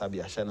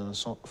ayaresabia hye no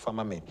so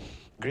fama me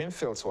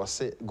Greenfields was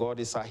say God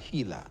is a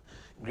healer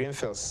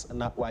Greenfields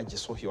na waje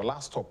so your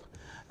last stop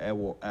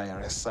wo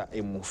ayaresa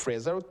emu free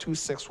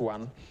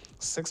 0261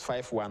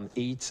 651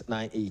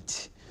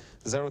 898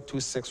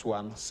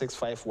 0261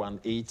 651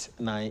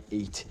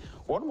 898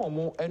 one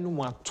more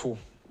enum ato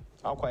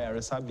akwa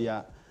ayaresa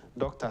bia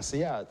doctor say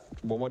ya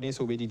bomodin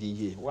so obedi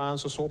die wan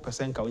so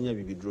percent ka onya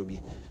bibidro bi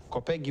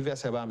kope give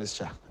us eba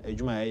mixture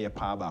adwuma ye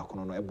pa ba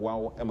kono no eboa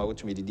wo ema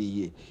wotumi de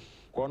die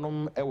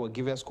konom ewo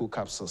give us school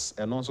capsules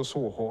eno nso so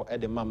wo ho e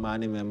de mama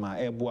ne mema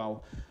eboa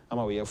wo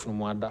ama we yefunu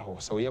mu ada ho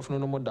so we yefunu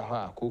no mu da ho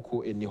a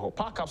koko eni ho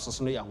pa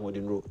capsules no ya ho de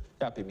nro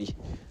ya pebi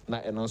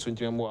na eno nso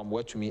ntime mo am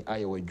watumi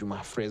aye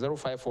wadwuma free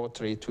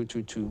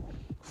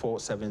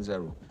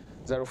 0543222470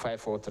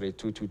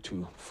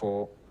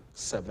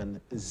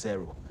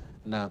 0543222470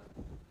 na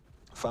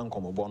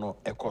fanko mo bono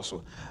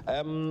ekoso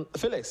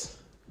Felix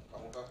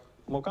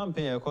mo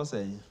campaign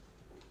ekoso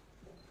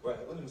well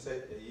only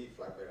say e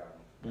flagbera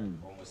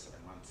almost a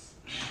month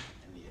in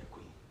the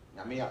queen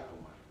na me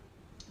atoma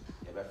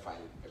e be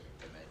file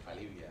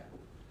we are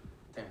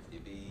 10th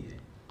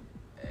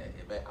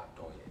be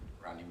adore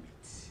running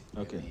mate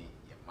okay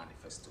your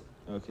manifesto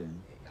okay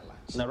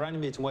na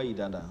running mate why you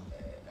dada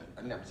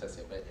and I'm just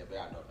e be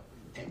adore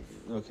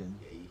 10th okay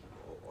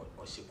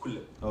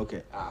Oshikule.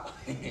 Okay.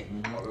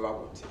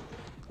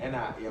 And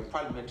your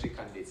parliamentary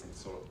candidates and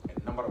so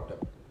a number of them.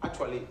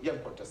 Actually, you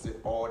have contested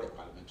all the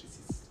parliamentary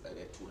seats,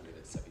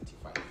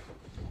 275.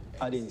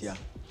 I didn't, yeah,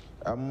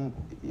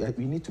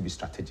 we need to be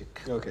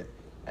strategic. Okay.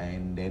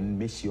 And then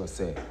make sure,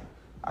 say,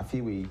 I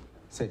feel we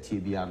said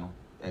TBiano,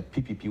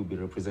 PPP will be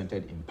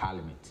represented in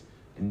parliament.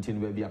 And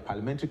then will be a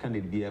parliamentary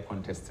candidate be a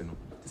contestant.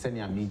 Send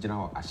your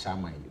regional or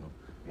Ashama,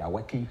 we are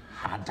working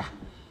harder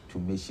to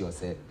make sure,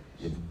 say,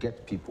 you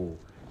get people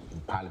in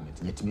parliament.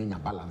 Yet me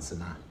balance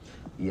na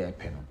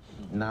panel.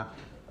 Now,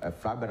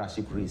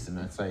 flagbearership reason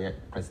and say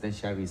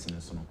presidential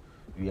reasons,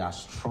 we are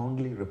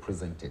strongly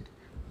represented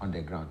on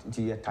the ground. It's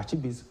a touchy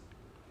base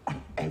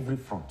on every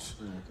front.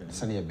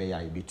 Sani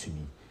Beya be to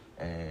me.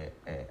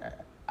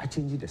 I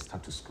changed the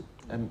status quo.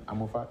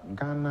 I'm over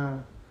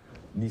Ghana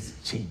needs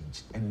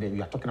change, and then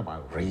we are talking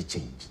about real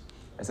change.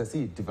 As I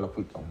see it develop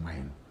it on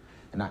mine,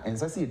 and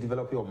as I see it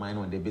develop your mind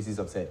on the basis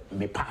of say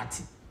me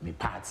party.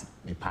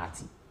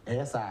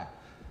 Yes,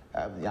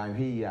 I'm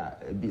here.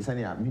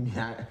 Bisania,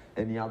 Minia,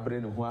 and your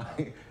brain,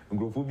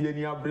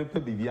 Grophobia, brain,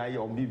 BBI,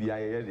 or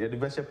BBI, the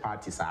best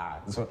parties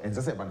are. So, and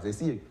as I say,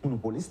 see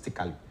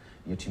holistically,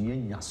 you to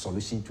me a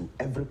solution to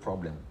every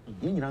problem.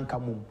 You don't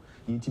come,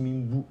 you to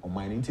me on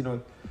my internet.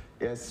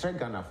 Yes,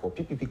 Ghana for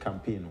PPP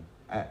campaign.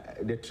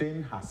 The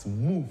train has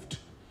moved.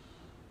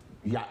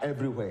 We are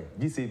everywhere.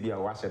 This is be a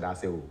washer that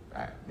say, oh,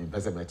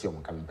 person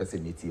Matio, coming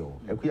person Matio.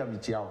 If we are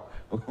Michio,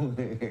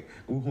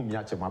 whom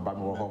Yacha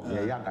Mabamo,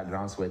 the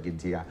underground swag in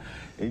here.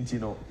 And you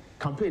know,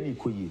 campaign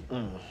equally.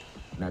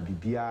 Na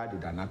Bibia de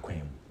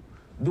Danaquem.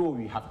 Though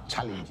we have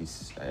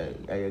challenges,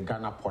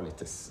 Ghana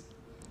politics,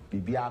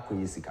 Bibia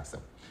Koyesikasa.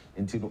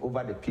 Until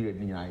over the period,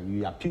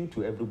 we appeal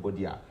to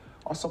everybody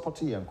or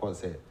supporting you and call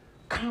say,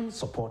 come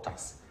support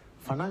us.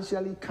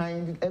 Financially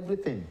kind,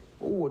 everything.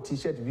 Oh,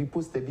 t-shirt be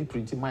posted, be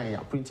printing my.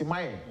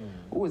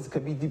 Oh, it's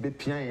can be the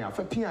piano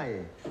for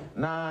piano.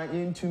 Now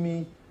into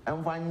me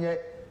and find a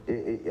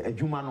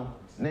Jumano.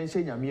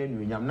 Nancy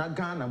Yamian, Yam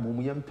Nagana,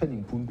 Mumian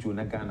penning punto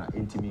Nagana,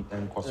 into me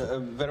and cost.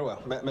 Very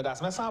well.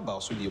 That's my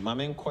about so you,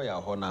 Mamma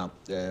Koya Hona,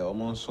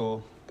 almost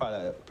so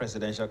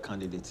presidential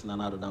candidates,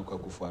 Nanado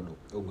akufo-addo,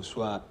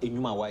 Ogusua,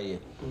 Inuma Waye,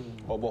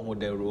 Obo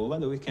de over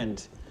the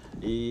weekend,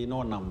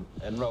 Nonam,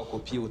 and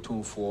Roko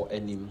Pio for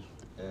any.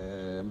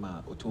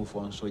 Ma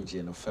otumfo nso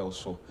je no fel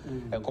so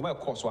come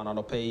course one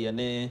no pay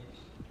ne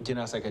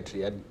general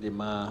secretary de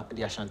ma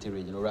de Ashanti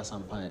region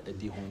Rasampan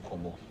edi ho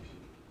nkomo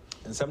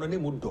nsem no ne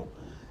mudo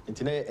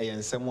nti na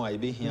ensem a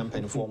ebe hia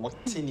mpanifo mo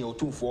tini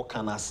otumfo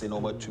kana se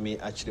no matumi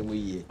akire mu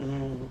yie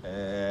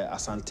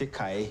Asante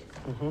kai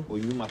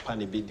onyuma pa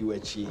ne bedi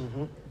wachi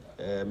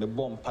me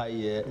bompa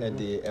ye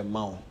de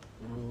emao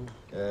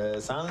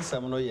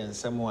sansem no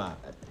yensem a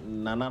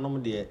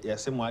nananom de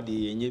yesem ade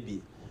yenye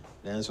bi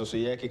nanso so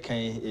ye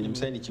kekan enim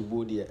say ni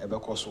chibo de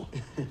ebekọ so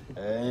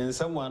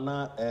nsem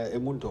na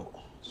emudo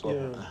so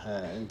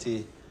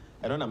nti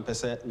eno na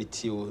mpese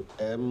metio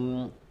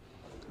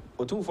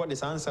otumfo de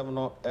sansem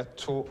no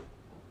eto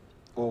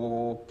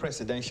o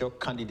presidential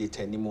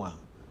candidate animu a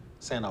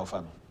say na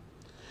ofa no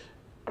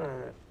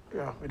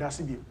yeah we da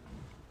sibi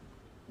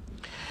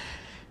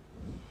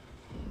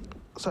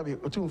sabi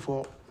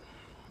otumfo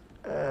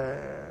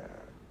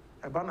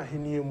eba na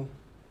heniemu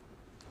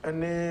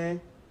ene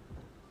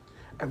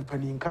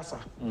empani nkasa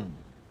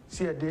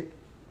si ade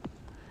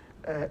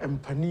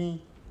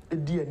empani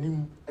edi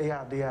anim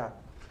eya ade a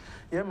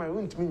ye ma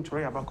wontimi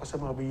ntoro ya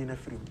bakosema obeyi na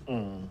firim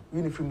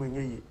yi na firim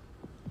enye yi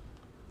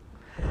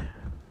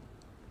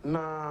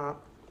na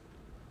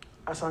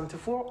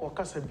asantefo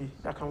okasa bi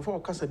akamfo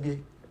okasa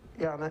bi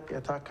ya na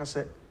yeta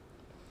kase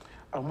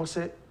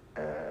amose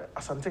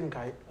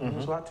asantenkai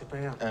so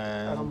atepen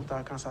a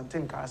amta kan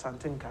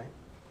asantenkai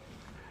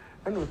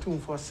ena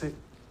otumfo se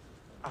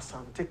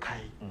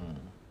asantekai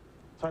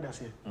so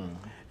that's it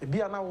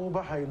bia na wo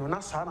ba hai no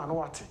na sa na no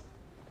wate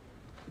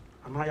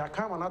ama ya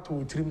kama na to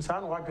tirim sa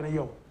na wadwene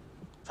yo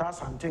sa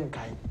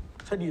asantenkai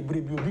sa de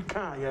brebi obi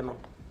kan ye no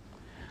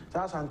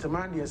sa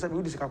asantema de se bi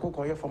odi sika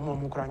kokko ye fom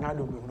mo kura nya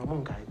do me no mo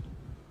nkai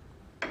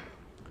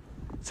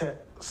se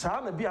sa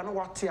na bia na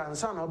wate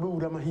ansa na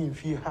obewura ma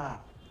himfie ha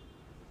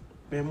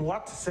me mo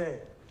wate se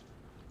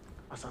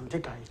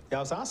asantekai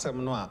ya sa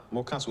asem no a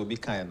mo ka so obi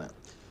kan na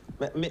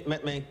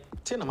me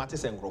tina mate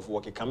se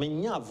nkrofo ke ka me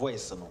nya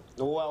voice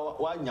no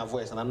wa nya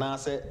voice na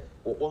se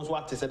won so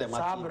ate se de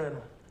mate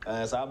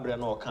sabre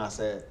no ka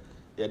se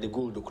ya the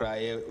gold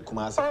cry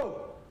kuma se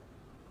oh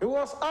it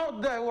was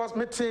out there, it was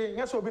meeting.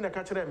 Yes, we'll be a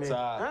catcher. Me.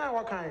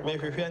 What kind?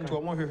 Maybe we went to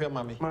a more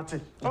mammy.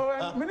 Mate.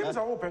 Oh, minutes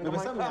are open. Me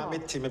minutes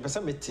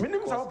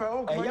are open.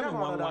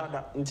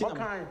 What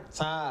kind?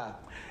 Sir.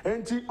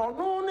 And the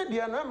unknown, the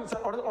anonymous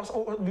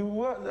or the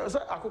word,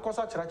 I could cause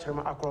such a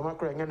acroma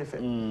crying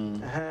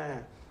anything.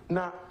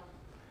 Now,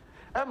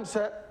 I'm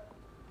said,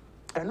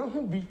 I know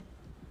who be,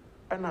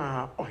 and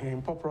or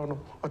him poprono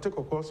or take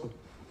a course.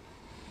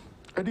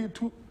 I did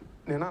two,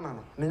 Nenana,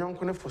 Neon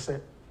Conef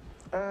said,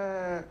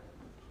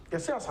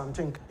 yes,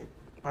 Asante,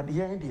 but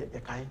the idea, a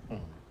kind,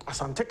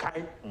 Asante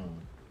Kai,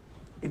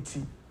 it's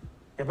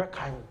a back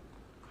kind.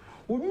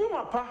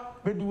 Unyuma pa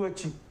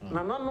beduachi.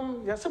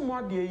 Nananum yasemo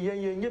ade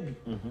ye bi.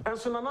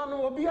 Enso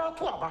nananum obi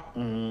ato aba.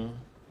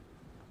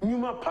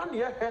 Nyuma pa ne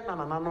ye na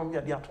nananum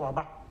ye de ato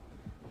aba.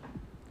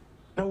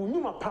 Na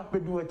unyuma pa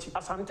beduachi.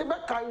 Asante be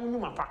kai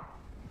unyuma pa.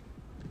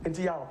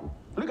 Enti yawo.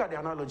 Look at the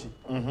analogy.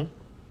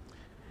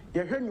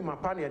 Ye hwe nyuma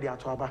pa ne ye de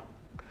ato aba.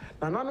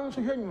 Nananum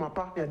so hwe nyuma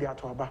pa ne ye de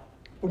ato aba.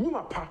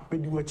 Unyuma pa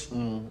beduachi.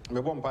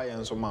 Me bom pa ye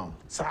nso ma.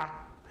 Sa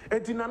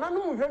eti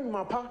nananum hwe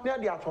nyuma pa ne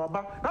de ato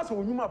aba na so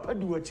unyuma pa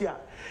di wachi a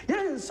ye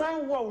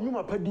nsan wo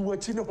unyuma pa di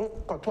wachi ne ho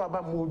koto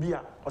aba mo bi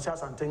a o se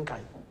asanten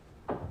kai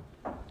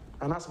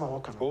anasma wo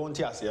kana o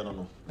nti ase no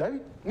no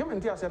david nyem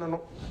nti ase no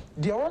no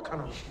de wo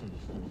kana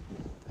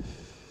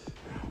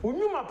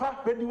unyuma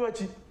pa be di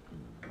wachi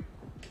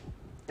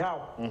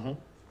yawo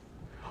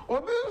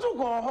obi nso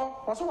go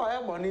ho o so wa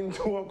ye boni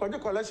nto ko je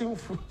collection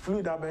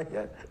fluid abe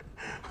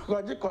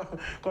ko je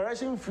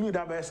correction fluid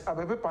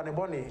abe paper ne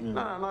boni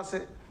na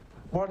se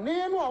but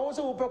near no, I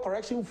also will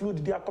correction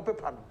fluid, the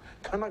acopepan,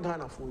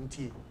 Canagana for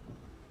tea.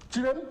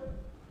 Children,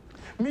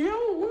 me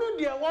young,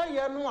 dear, why you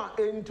know,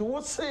 and to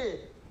what say,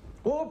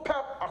 oh,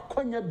 pap, a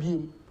conya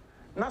beam,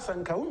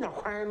 Nasan Kauna,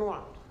 Quinoa.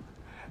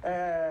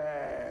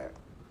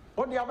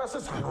 What the other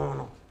says,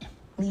 no,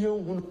 me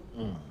young,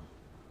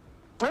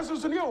 that's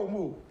also your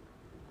move.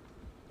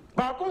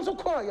 But I also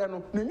call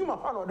you, the new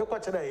Mapano, the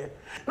coach today.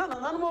 None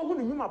of animal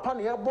who knew my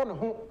panny, born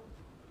home,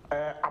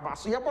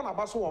 Abasu,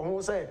 Abasu,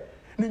 who say.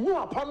 Ni nyu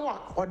apano a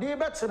ode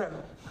betere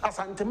no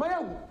asantema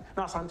yawu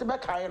na asantema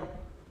kai no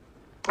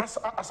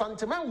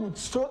asantema would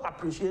show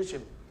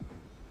appreciation.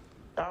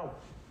 Now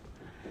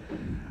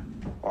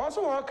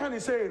also what can you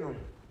say no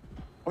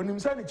onim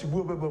sa ni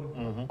chibuo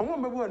bebam omo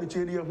mebu ani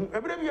cheri ehu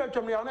ebere bi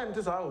atwam ya na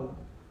nte sa o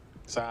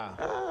sa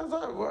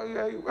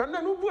na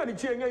no bu ani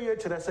cheri nya ye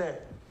kire se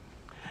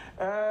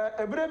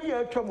ebere bi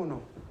atwam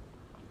no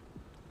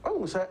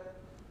o se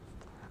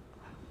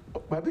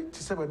babi ti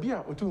se babi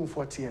a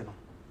otumfo tie no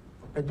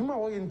adwuma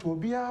wo yento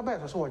bia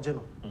ba so woje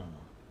no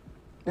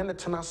ne ne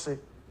tena se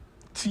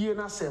tie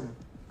na sem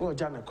wo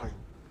ja ne kwan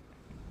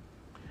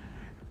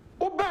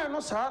o ba no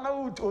sa na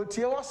o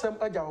tie wasem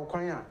agya wo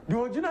kwan a de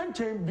ogina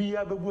nchen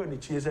bia bebu ani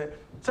chie se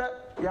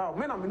ya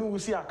me na me no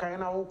wusi akan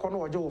na wo kɔ no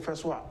woje wo fɛ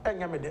so a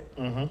enya me de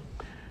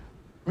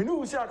me no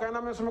wusi akan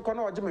na me so me kɔ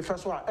no woje me fɛ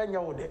so a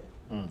enya wo de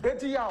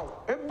eti ya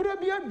o ebure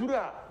bia duru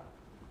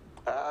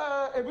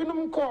a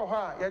ebinum kɔ hɔ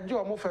a ye je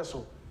o mo fɛ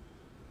so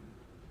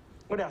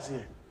wo de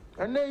ase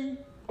enei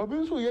obi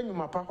nso ye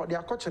nyuma pa de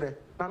akɔkyere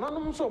na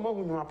nanom nso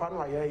mahu nyuma pa no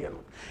ayeye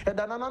no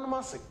eda nanom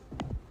ase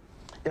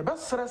ye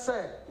besere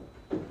se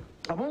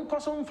amon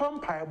koso mfa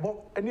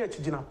mpaebo ene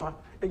akigina pa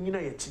enyina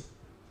yachi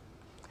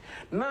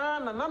na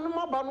nanom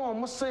aba no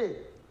omo se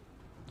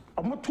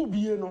omo to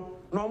bie no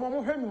na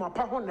omo hwe nyuma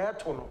pa ho na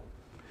eto no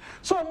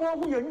so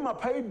omo hu ye nyuma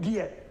pa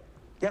edie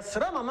ye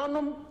sere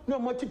nanom na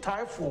omo ti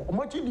taifo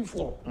omo ti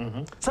difo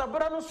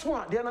sabra no so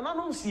a de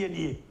nanom sie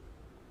die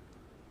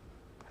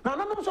na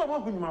nanom so omo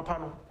hu nyuma pa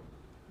no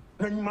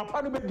na nyuma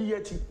pa no be di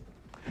yachi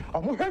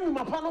omo hwe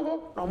nyuma pa no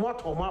ho na omo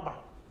ato omo aba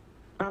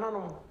na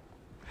nanom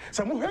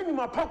se mo hwe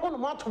nyuma pa ho na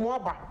omo ato omo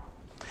aba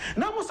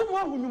na mo se mo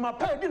hu nyuma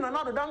pa edi na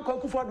nado dan kwa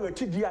akufo-addo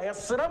achi di a ye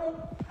sere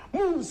mo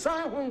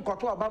nsan ho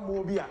nkoto aba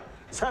mo bi a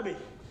sabe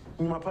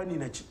nyuma pa ni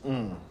na chi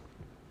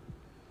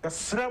ye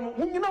sere mo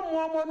nyina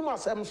mo no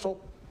asem so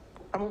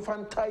am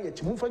fanta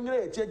yachi mo fanyira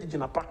yachi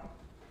agigina pa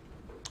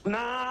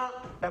na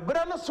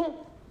ebere no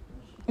so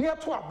ni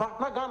ato aba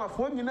na Ghana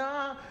fo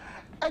nyina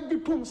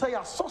agitum say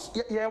ya sos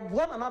ye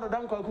bona na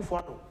dan kwa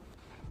akufo-addo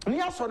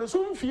ni aso ne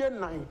so mfie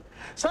nan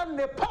sa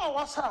ne pa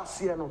wasa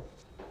ase no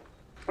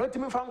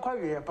otimi fa nkwa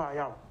ye pa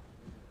ya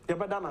ye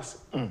beda na se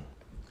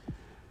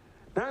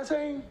na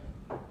say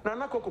na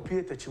na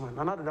kokopie tachima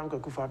na dan kwa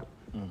akufo-addo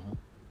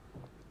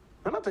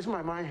na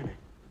tachima ma hene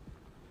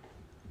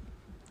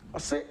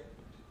ase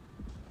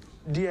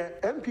de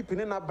MPP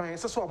ne na ban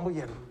se so mo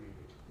ye no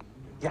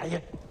ya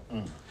ye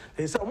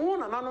ese mo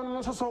na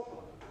no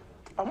so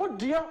amo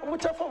dia mo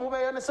chafa mo be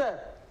ye ne se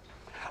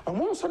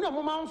amo so ne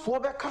mo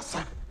manfo be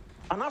kasa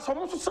ana so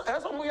mo so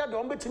eso mo ye de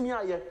o betimi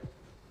aye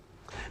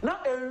na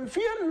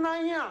emfie nan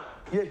a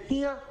ye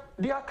hia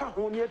de aka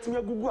ho ne atimi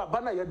agugu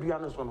aba na ye dua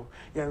no so no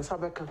ye nsa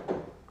beka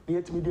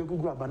ne atimi de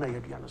agugu aba na ye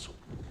dua no so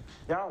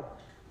yaw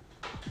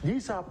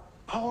these are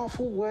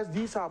powerful words,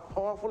 these are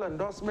powerful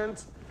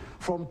endorsements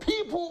from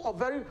people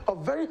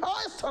of very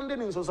high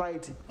standing in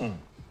society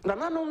na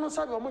nanom no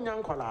sabe o mo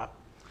nyankola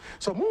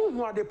so mo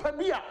hu ade pa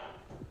bia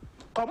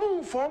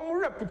come form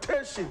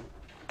reputation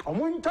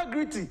omo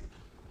integrity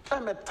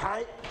e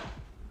tie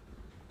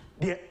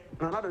de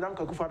na dan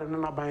akufo-addo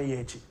na ban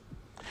ye echi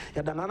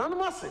ya da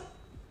nanom ase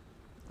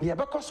ye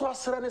be koso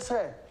asere ne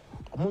se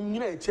omo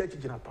nyina echi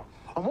gina pa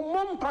omo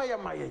mompa ye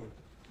mayen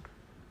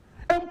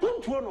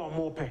empuntuo no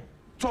omo pe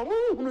so omo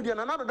hunu de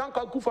na dan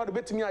akufo-addo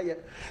betimi aye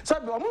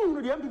sabe omo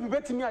hunu de MPP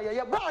betimi aye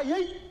ye ba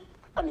aye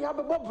ani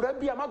abebo bra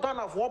bia ma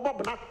Ghana fo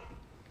obobna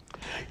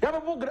ya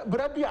bebo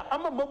bra bia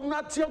ama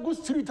mabuna tiagu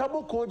street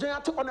aboko jan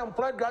ate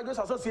unemployed graduates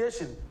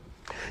association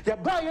Ya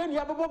buy any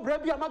ababo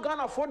brebi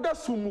amagana for the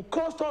sumu,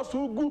 coastal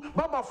sugu,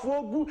 baba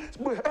fogu,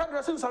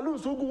 hairdressing saloon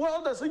sugu,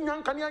 all the sing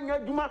young Kanya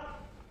Juma.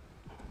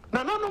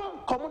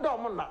 No, come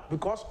down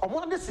because I'm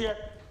on this year.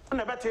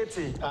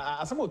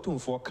 Asamo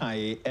tumfo kan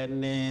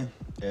ene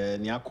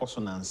nia koso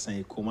na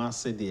nsan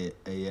Kumasi de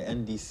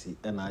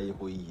NDC na aye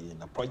ho yi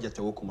na project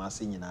wo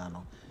Kumasi nyina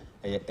no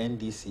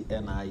NDC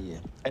na aye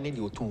ene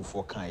de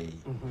otumfo kan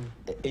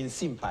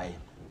ensimpai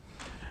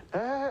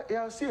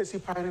ya see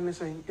pai ne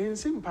say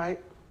ensimpai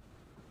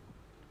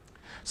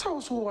so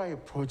why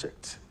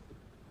project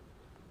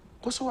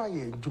so why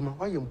djuma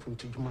why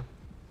mpunti djuma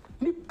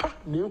nipa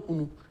na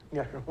ehunu ni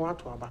ahwe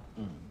ato aba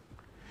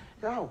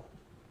yaw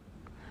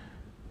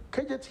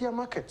Kencity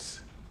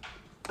markets.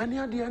 And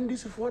here the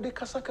NDC for the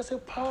kasa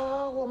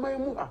pa or my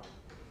muha.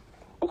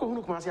 Oko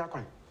hunu Kumasi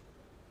akwan.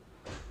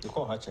 You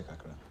call her check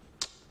akra.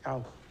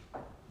 Yaw.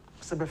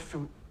 Sebe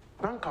film.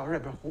 Nanka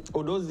rebe.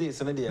 Oh, those days,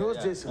 those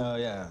days. Oh,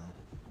 yeah.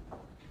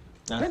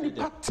 Then the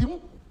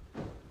party.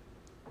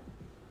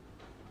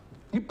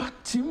 Nipa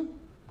team.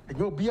 And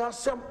you'll be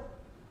awesome.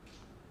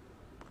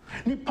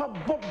 Nipa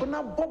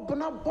bobna.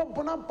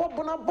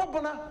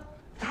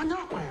 Tanya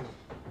akwan.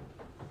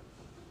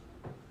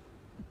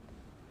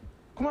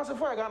 Kumasi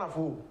for Ghana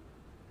for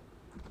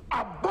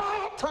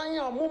about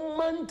time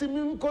moment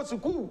in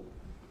Kosiku.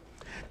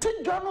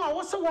 Tigano, I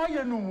was a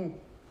wire no.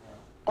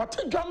 Or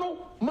Tigano,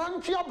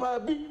 Mantia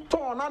baby,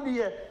 torn on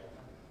the air.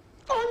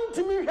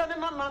 On me,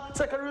 Hanana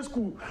secondary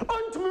school.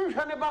 On me,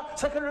 Hanaba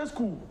secondary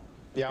school.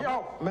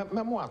 Yeah,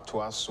 memoir to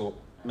us so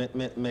me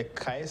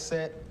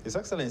Kaise, His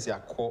Excellency, I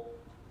call.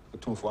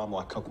 For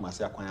more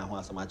Kumasi akwan ho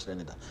asama kire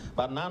ne da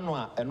but nano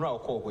a enra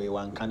okọ hwe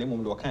wan kan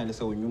mum do kan ne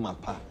se onyuma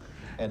pa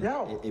and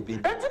I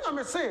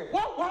me say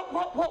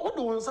what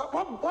do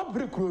what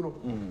break no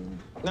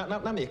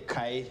na me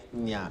kai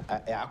nia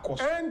akọ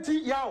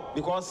enti yaw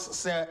because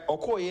say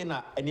okọ ye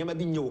na eniema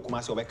bi nye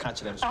Kumasi obeka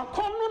kire so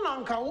akom no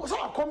na nka so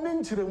akom ne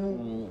ntire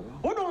mu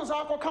wo do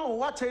nsa akọ kan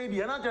wa chai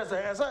die na je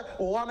say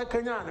o wa na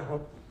kanya ne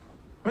ho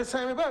me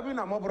say me ba bi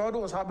na mo bro do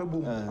nsa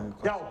abebum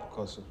yaw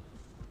koso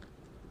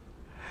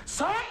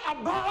Sa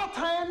about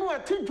time no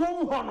ati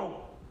dwom ho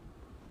no.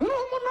 No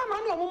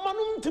mo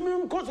manum ntimi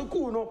nkoso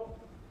ku no.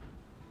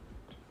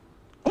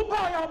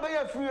 Oba ya ba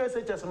ya free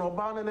SHS no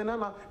ba na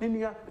na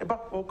nia e ba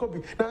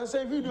okobi. Na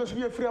say videos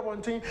bi free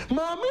abontin.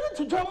 Ma me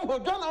to dwom ho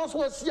dwan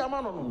also asi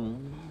ama no no.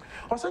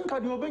 Osenka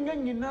de obenya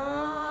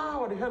nyina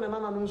wo de hene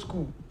na no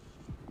school.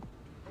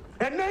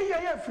 And then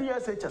ya free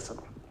SHS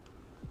no.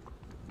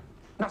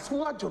 Na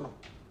so adwo no.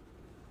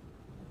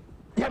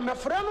 Ya me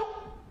frɛ no.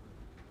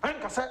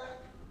 Anka say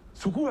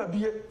Suku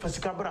abie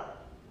fasika bra.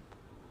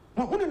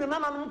 Mo hunu ne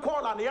nananom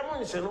call na ye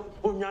monhye no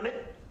onyane.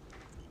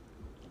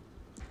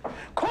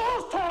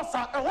 Stores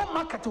a e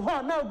market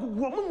ho na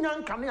agugu mo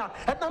nyanka ne a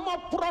e na ma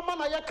prama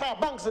na ye ka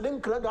banks de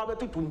nkra da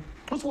betutum.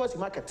 So was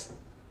market.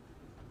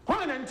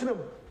 Ho na ntinam.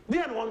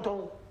 Dia no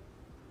wonton.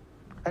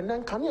 And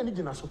then kan ye ni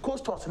gina so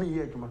stores ne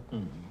ye adwuma.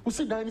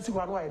 Usi dan ni si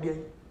ho no aye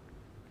de.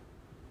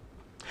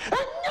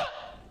 Enya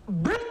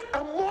brick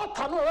and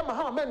mortar no e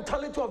ma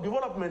mentality of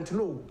development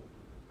no.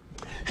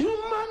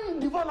 Human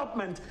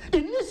development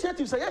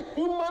initiatives are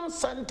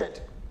human-centered.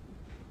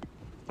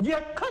 You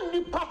can't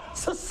nipa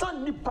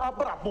sesan nipa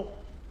brabo.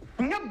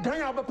 Nyam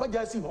dan abapa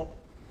jasi ho.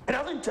 It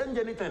doesn't change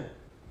anything.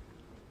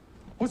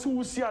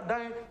 We see a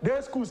dying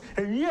their schools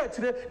and yet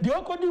today the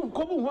okodi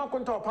kobu ho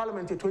akonta of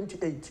parliament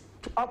 28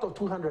 out of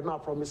 200 now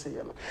promise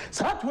here.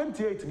 So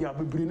 28 they are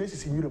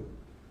brinesi in Europe.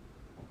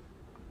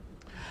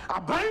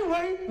 Aban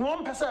way no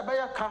ampesa be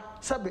ya ka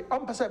sebe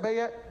ampesa be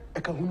ya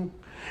ekahunu.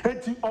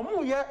 Enti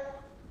omo ye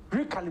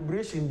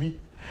recalibration bi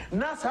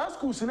na sa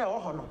schools na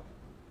ho no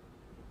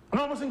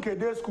na mo sin ke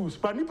day schools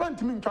but nipa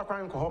ntimi ntwa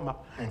kwan ko ho ma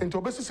enti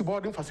obesisi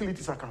boarding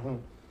facilities aka ho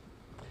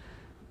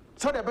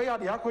so de be ya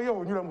de akoye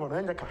onyura mo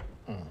na nyaka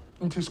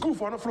enti school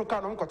for no fro ka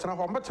no nkotena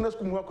ho mbetena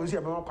school mu akosi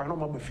e be ma kwan no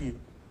ma ba fie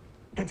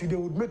enti they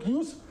would make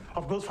use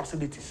of those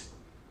facilities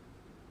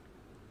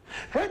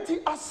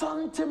enti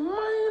asante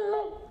man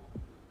no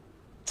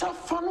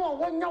tafa no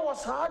wanya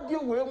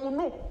wasade we mu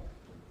no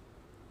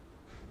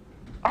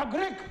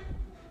agree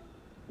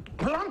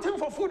planting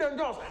for food and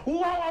jobs.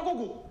 Wow,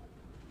 go.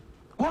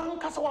 One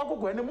casa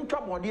wago and the mucha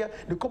modia,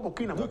 the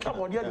copokina, mucha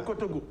modia, the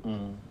cotogo.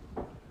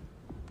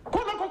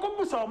 Kona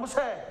kokobusa, must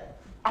say,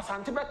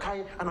 Asante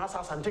Kai and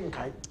Asante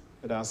Kai.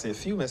 There's a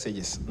few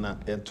messages now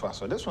to us.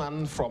 So this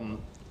one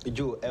from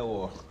Joe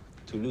Ewo,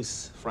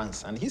 Toulouse,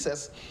 France, and he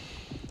says,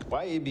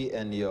 YAB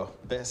and your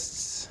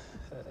best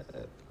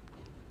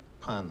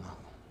pan.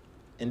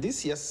 In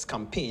this year's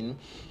campaign,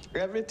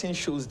 everything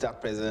shows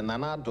that President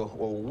Nanado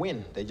will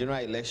win the general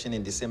election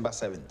in December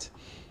 7th.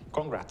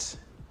 Congrats,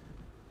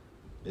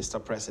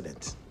 Mr.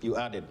 President. You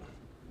added.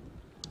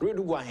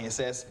 Reduwa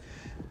says,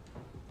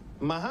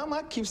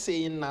 Mahama keeps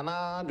saying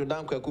Nana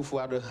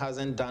akufo-addo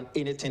hasn't done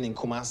anything in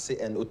Kumasi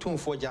and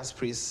Otumfuo just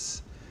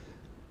praised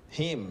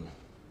him.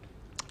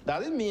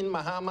 Does it mean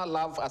Mahama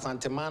love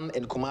Asanteman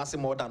and Kumasi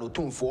more than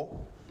Otumfuo?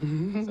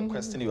 It's a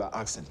question you are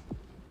asking.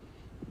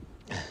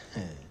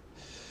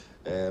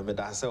 but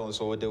I say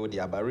also they would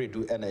have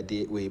redo and a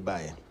day way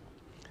by.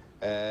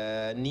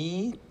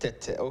 Ni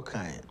tete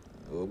okay.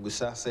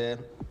 Busa say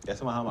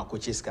yes, Mahama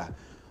Kochiska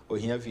or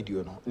here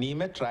video no. Ni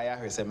me try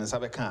her 7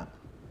 Sabekan.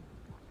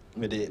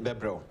 Me de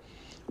bebro.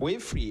 Way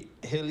free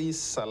Haile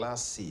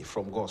Selassie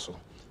from Goso.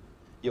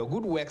 Your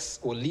good works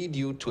will lead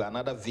you to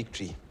another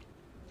victory.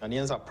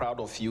 Ghanaians are proud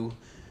of you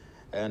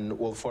and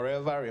will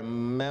forever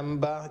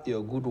remember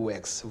your good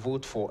works.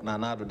 Vote for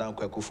Nana Addo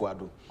Dankwa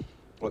Akufo-Addo.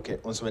 Okay,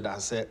 once me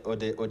that say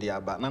ode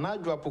aba. Nana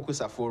Agyapong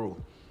Saforo.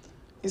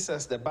 He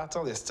says the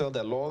battle is still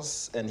the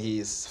Lord's and he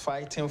is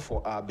fighting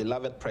for our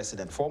beloved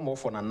president. 4 more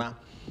for Nana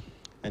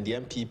and the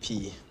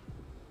MPP.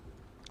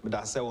 But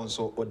that say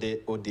also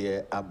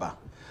ode aba.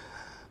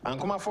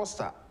 Ankuma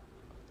Foster.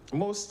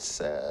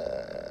 Most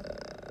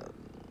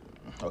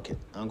okay.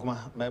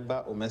 Ankuma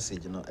meba o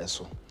message no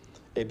eso.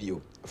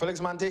 Ebio. Felix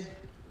Mantey.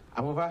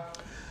 I'm over.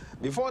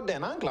 Before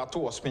then, Uncle Ato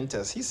was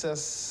Spinters. He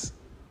says,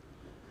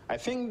 I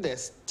think the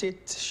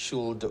state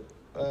should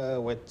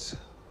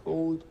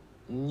withhold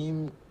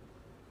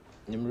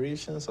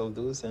numerations of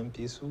those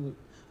MPs who.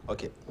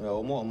 Okay,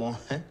 well, more.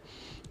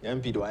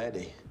 MP do I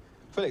day.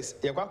 Felix,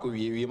 you're quite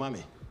we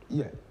mammy.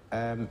 Yeah,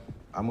 I'm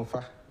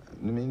over.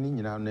 The meaning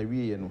you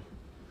know,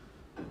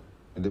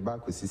 the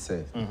back was he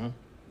said,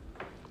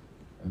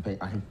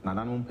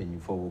 Nana won't pay you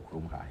for work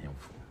room.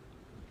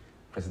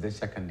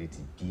 Presidential candidate,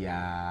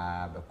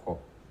 Pia Beko,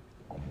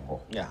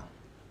 yeah,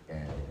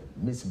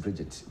 Miss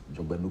Bridget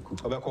Jobanuku,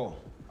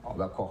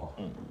 Obeko,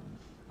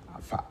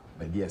 Afa,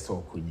 maybe I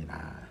saw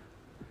Kunina,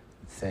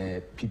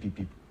 say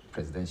PPP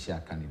presidential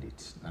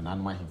candidate, and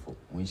I'm my info,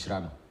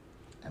 Winshrano,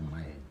 and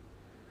my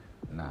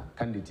na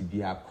candidate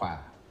be a qua,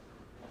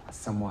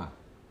 somewhere,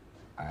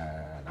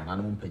 an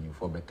animal penny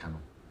for Becano,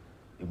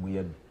 and we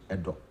had a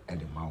dog at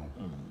the mount.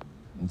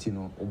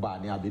 Intino, Oba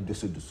near the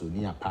Dusu,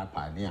 near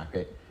Papa, near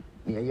Pet.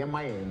 Near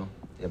Yamaye, no,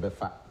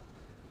 Yabefa,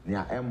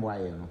 near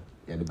MY, no,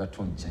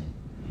 Yabeton chain.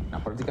 Now,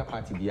 political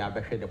party be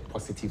able to the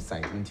positive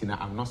side.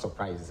 I'm not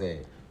surprised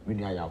there.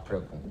 Many are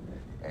Preko.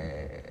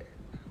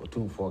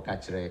 Otun for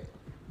catch the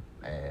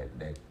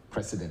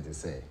president is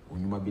say,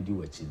 when you might be doing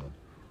what you know.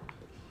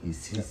 He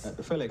sees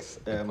Felix,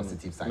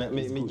 positive side.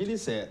 Me Gilly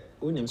say,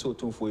 when him so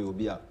too for you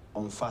be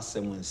on fast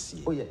someone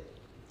see. Oh, yeah.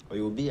 Or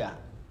you'll be a.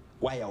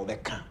 Why are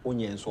beka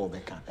onye nso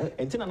beka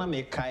entina na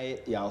me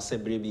kai ya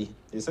osebre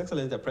His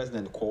Excellency the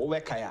President ko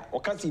beka ya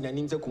okasi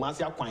nanim se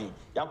kumasi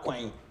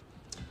yakwan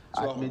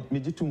so me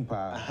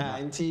gitumpa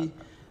enti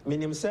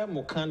menim se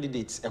mo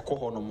candidates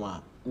ekoho no mo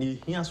a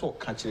ne hia so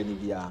ka kire ni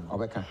bia no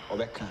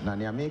obeka na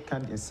ne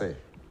American say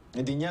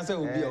enti nya se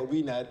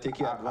obi na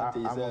take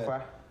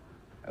advantage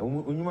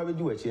unyuma be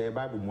di wachi e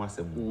Bible mu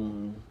asem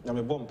na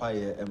me bompa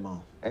ye ema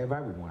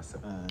Bible mu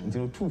asem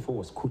until Tumfo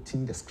was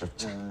quoting the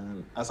scripture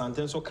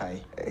asante so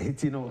kai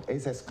it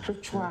it's a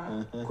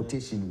scriptural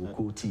quotation we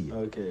quote here.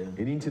 Okay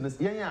it into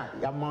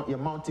your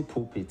multi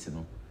pulpit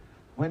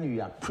when you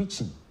are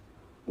preaching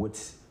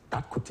with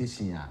that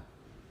quotation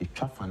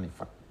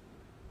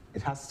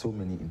it has so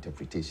many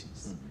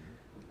interpretations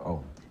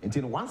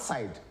until one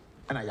side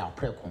and I are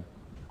Preko.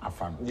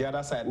 The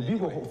other side. The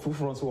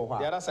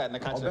other side.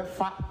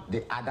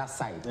 The other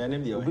side.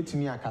 With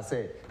me, I can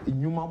say,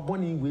 you my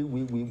bonnie, we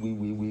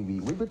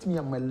bet me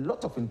a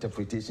lot of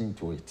interpretation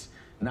to it.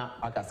 Now,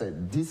 like I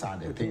said, these are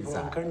the things. So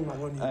I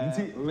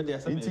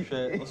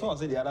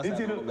say the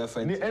other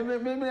side. I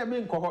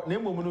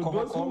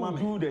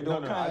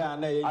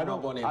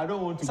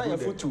don't want to say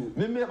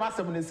maybe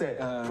someone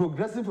said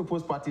Progressive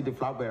People's Party, the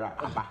flag bearer.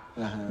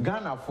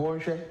 Ghana for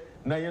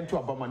na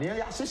yentu abamani.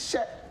 Ya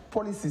share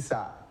policies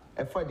are.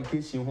 For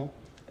education,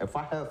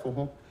 for health,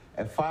 for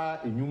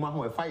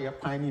human, for your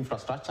pioneer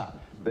infrastructure,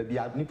 baby,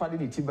 nipadi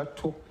ni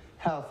tibeto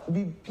health,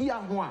 be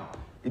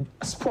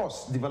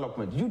sports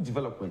development, youth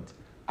development.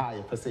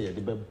 You per se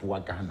the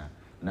bebua Ghana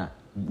na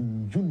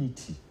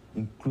unity,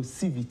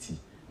 inclusivity.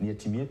 Ni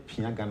etimi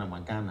pia Ghana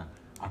magana.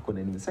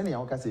 Akona ni sani ya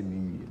wakase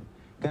mi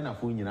Ghana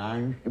for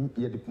nyina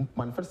ye the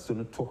manifesto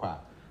no to ha.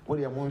 What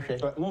you mon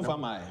hwe? Mon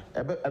fama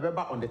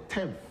on the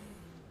 10th.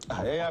 You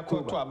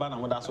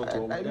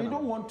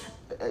don't want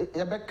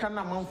a kind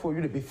of man for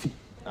you to be fit.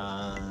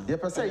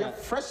 You're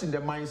fresh in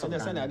the minds of the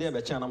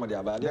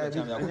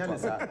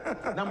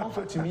now,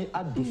 for to me,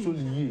 I do so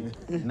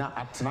now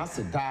at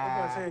Nasa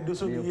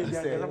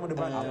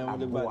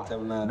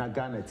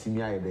Nagana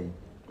Timia.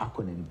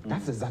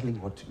 That's exactly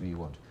what we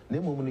want.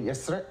 Name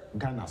yes,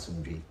 Ghana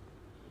Sundre.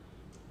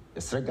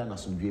 Yes, Ghana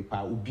Sundre.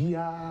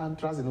 Ubia and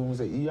Trasin,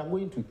 you are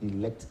going to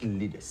elect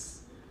leaders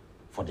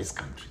for this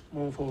country.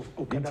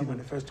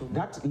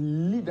 That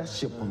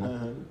leadership,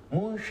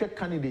 Monshe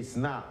candidates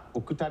now,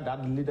 Okuta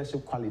that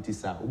leadership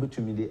qualities are over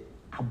to me the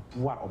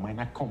Abua or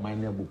my come my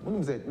neighbor.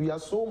 We are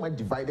so much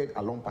divided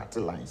along party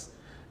lines.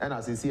 and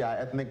as you see our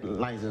ethnic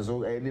lines and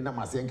so any na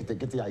mase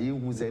nkete ya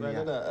yehu say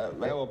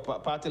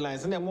party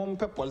lines and mom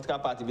political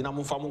party bi na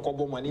mom fa mom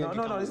kobo money.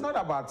 No, it's not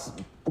about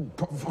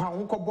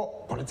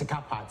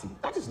political party.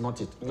 That is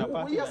not it.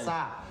 Yes,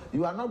 sir.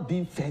 You are not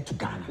being fair to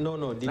Ghana. No.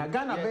 Now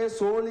Ghana is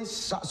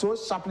so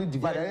sharply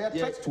divided.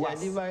 They are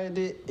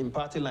divided in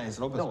party lines.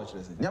 No.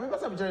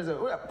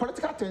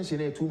 Political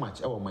tension is too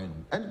much.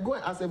 And go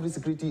and ask every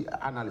security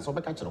analyst.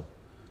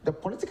 The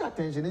political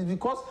tension is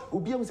because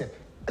Obiang said,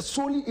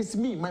 solely it's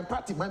me, my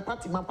party,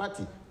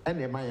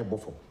 and am I a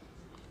buffalo?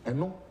 And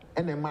no,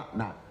 and am I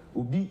now?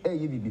 Ubi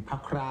be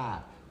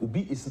pakra.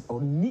 Ubi is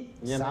oni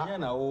sa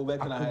na o be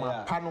kana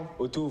ya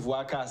otufu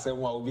aka asem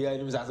wa obi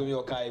anim asem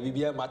yo kai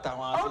bibia mata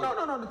ho no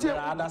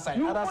other side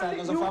no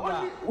so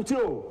far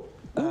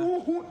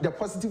the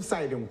positive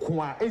side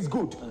nko is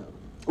good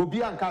obi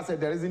anka said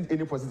there isn't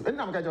any positive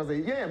and I'm just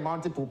say yeah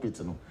multiple pulpit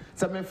no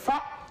so me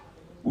fa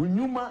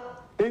unyuma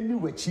any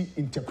wachi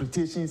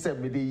interpretation say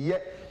me the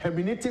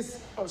hermeneutics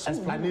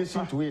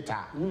explanation to it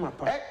a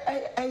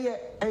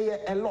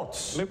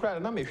lot me cry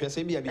na me hwe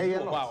say bia bi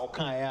ko a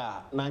okan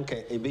ya na nka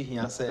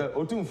ebehia say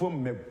otumfo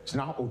me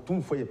na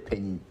otumfo ye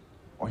panyi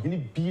ohene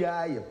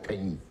bia ye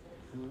panyi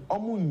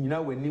omo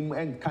nyina wanim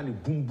enka ne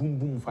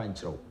bum fa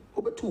nkyerɛw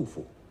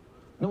obetufo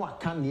na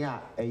waka ne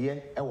a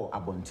eye ewo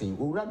abonten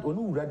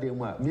onu wura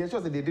dem a me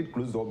sure say they did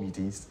close door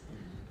meetings.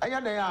 He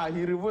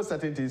revealed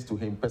certain things to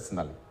him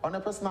personally, on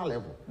a personal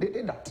level. They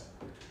did that.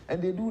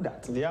 And they do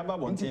that. The other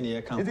bontin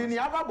here comes. The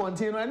other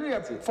bontin,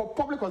 and for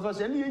public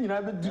consumption,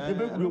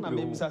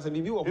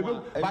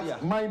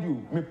 but mind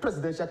you, my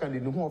presidential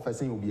candidate, who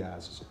offers will be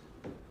asked.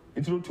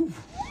 It's not true.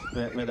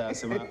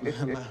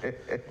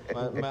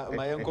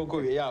 My uncle,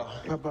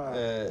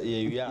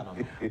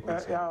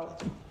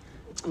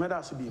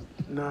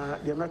 now,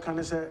 the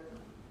American say,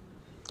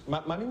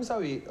 Mammy,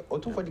 sorry,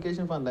 Autumn for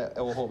Education Fund,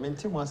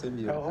 maintain once a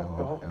year.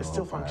 It's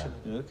still functioning.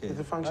 Okay. It's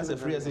a function. That's a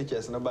free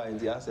SHS, no by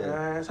the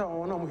asset.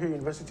 So, I'm here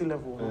university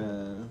level.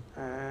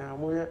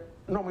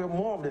 No, we're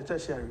more of the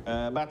tertiary.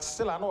 But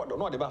still, I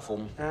know the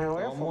bathroom. But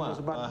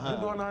you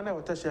don't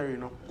know tertiary,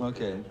 no.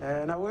 Okay.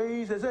 And away,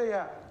 he say,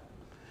 yeah.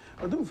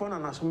 I don't find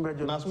an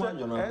assumption.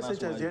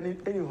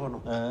 SHS, any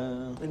honor.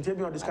 Until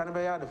you are this kind of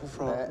a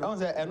for. I was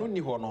there, and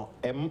only honor.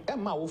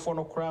 Emma will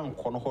follow crown,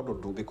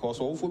 do because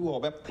all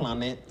for the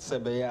planet,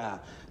 Sebea,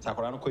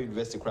 Sakurano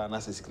University Crown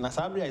Assist.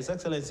 Nasabria is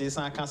excellency,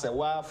 I can't say,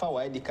 wow, for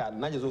ID card,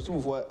 not just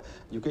for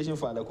education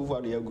for the Kufa.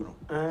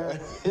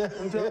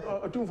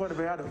 Until for the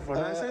Bayard for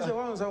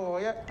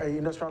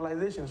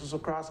industrialization, so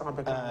cross on a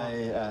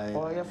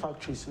or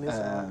factories.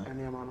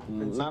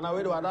 Nana,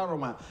 we do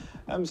Adaroma.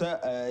 I'm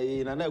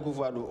saying, in an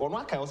Kufa.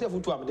 One can say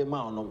foot to the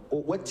mound,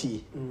 or what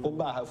tea,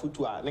 Oba her foot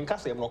to a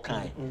Lincassi, no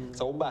kind.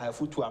 So Oba her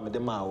foot to the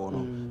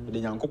mound, the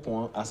young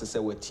coupon as I say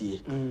what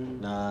tea.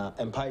 Na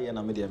Empire and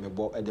a medium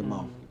bought at the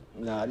mound.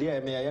 Now,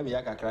 dear me, I am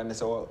Yaka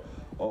Cranes or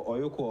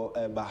you call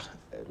a bah,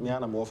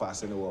 Miana more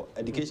fast in the world.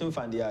 Education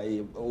fund, yeah,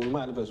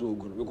 man,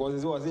 good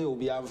because it was it will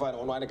be unfun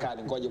on one card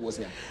and call you was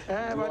here.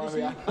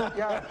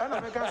 Yeah, I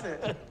don't say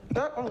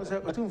that almost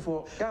a tune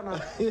for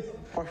Ghana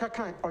or her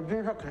kind or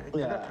drink her kind.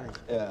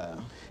 Yeah,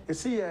 you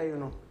see, you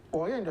know.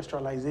 Or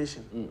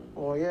industrialization,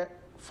 or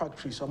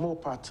factories, or more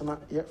partner,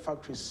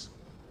 factories,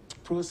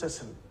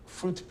 processing,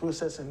 fruit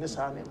processing, this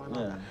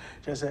man.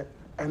 Just say,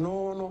 and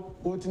no,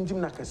 what in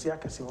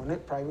Jimnakasi, or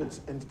net private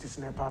entities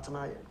in a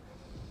partner.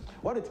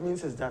 What it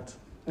means is that,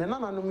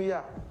 Nana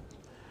Numia,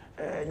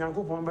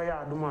 Yanko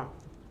Pombaya Duma,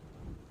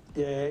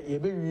 ye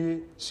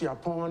baby, she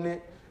upon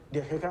it,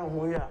 the Hekan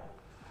Hoya,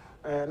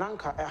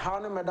 Nanka, a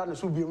Hana Madame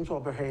Subium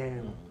to her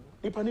hand.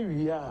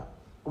 Ipani,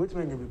 which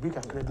means you will break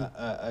a credit.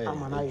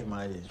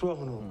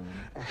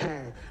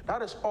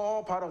 That is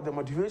all part of the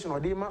motivation or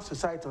the mass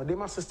society or the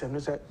mass system. They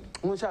say,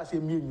 "One shall say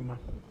me, you man."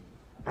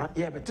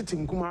 Yeah, but it's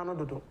in Kumano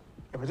do.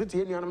 If it's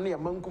any enemy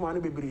among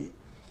Kumano baby,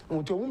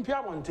 until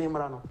Umpia one team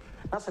rano.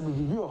 That's a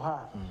baby or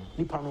her.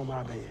 Nipano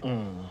Mabe.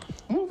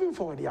 Moving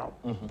forward, out.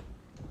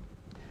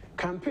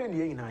 Campaign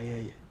ye in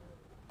a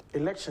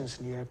elections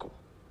near echo.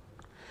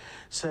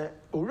 Say,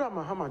 Ura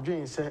Mahama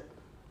Jane said.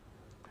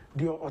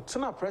 The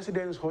alternate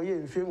presidents who are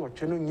in fame or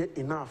channel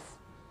enough.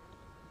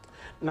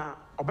 Now,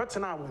 a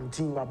better now one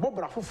team, but Bob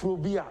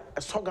Rafufrobia,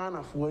 a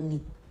Sogana for one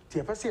knee.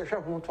 The Apacia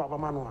shall want to have a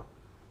manual.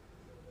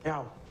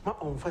 Yeah, my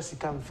own first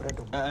come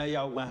Fredo.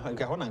 Yeah, my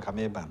Gahonan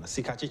Kameba,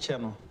 Sikachi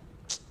channel.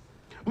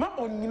 My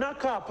own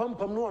Naka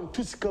Pampam no one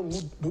to scum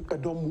book a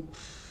dome.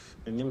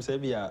 And him say,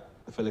 yeah,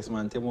 Felix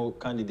Mantey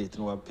candidate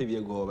no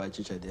PV go by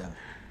Chicha there.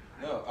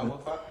 No, I'm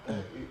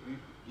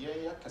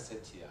yeah,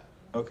 cassette here.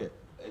 Okay.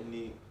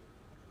 Any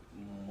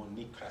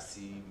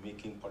monocracy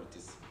making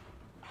politics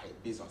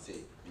based on say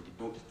we did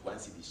not one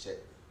city share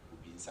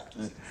would be inside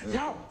 2 cities.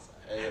 Yeah,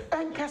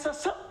 and Cassa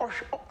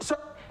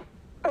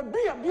a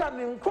beer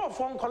and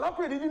phone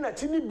collaborated in a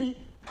tinny bee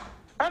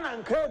and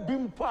Uncle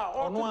Bimpa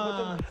or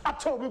no, I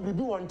told me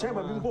be one time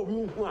of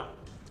Bimpo.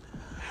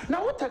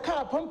 Now what a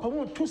car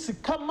pump to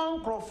sika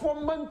man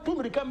perform to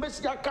American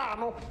Bessia car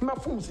no my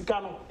phone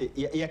sicano.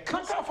 You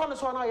can't find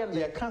us one I am.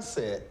 You can't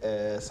say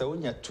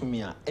Saonia to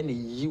me any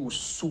you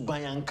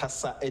Subayan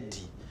Casa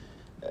Eddie.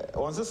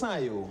 Once a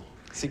sign you.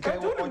 Sika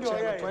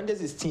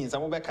 2016,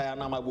 some of Bekaya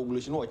Nama Google,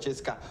 no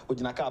Cheska,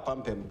 Ujinaka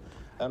Pampem,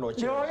 and what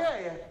you are.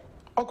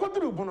 Or go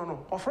through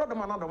Bono, or fraud the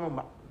man of the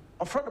moment,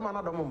 or fraud the man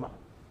of the moment.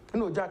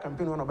 No Jack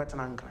campaign on a better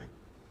anchor.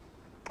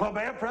 Or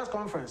by a press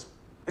conference.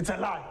 It's a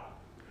lie.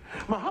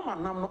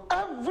 Mahama,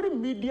 every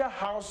media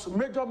house,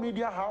 major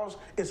media house,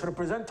 is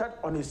represented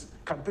on his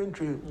campaign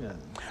trail.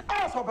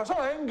 As for person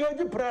engage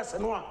the press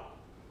and one,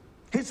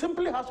 he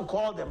simply has to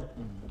call them.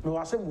 No,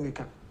 I say we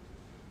can.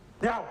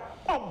 Now,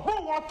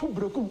 what to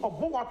break up,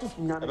 what to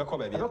Sunyana,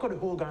 the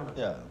whole Ghana.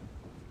 Yeah.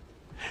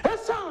 It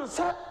sounds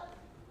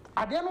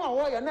I don't know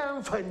why an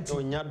infant. Oh,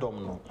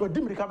 Yadom, or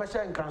Dimmy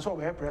Cabasha and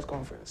cancel a press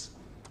conference.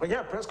 Or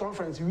yeah, press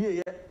conference,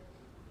 we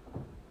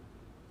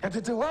at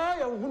it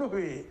why I'm going to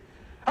be.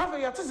 After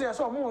you say, I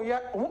saw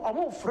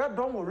more Fred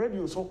Dom or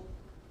radio so.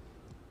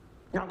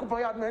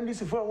 Yankupaya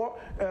Mendes for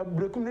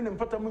Brekum and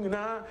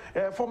Patamuna,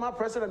 former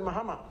President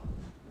Mahama.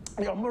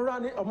 Your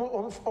Morani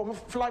or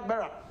flag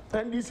bearer,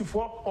 and this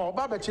for or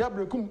Babachia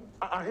Brekum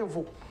a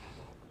handful.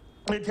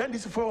 It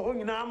handis for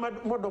Honina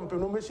Modom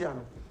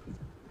Penomesiano.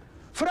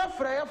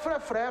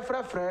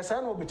 Fresh,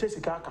 and will be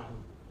chasing Kaka.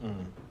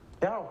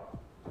 Yeah.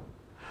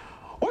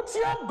 What's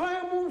your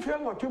Bayam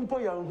Fiang or Kimpo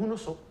Yang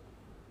Hunoso?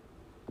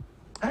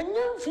 And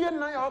you fear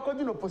now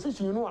in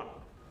opposition, you know.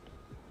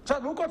 So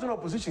look at an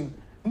opposition.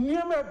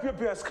 Near me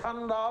appear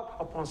scandal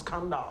upon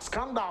scandal.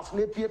 Scandals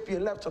may appear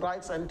left,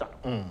 right, center.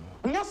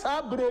 Yes,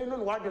 I brain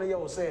on what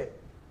you say.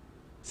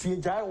 See,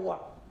 Jaiwa.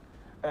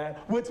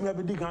 Wait,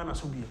 maybe the Ghana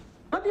should be.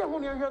 Not the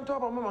only young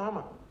top of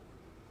Mahama.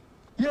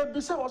 Yeah,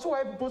 besides, also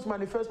I propose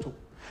manifesto.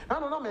 I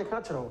don't know, make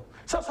natural.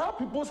 So, how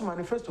people's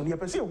manifesto, you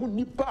perceive who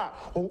nipa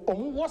or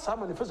what's our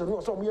manifesto,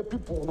 or some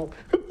people, no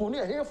people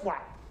near here for.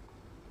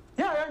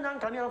 Yeah, young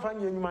can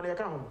find you in money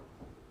account.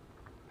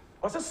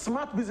 Also,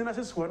 smart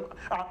businesses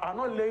are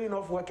not laying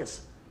off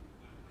workers.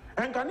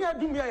 And can you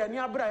do me a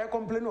near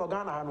complain or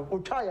Ghana or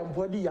try and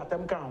body at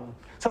them count?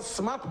 So,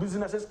 smart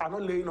businesses are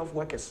not laying off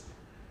workers.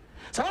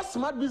 So,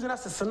 smart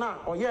businesses now,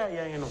 or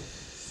yeah, you know.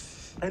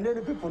 And then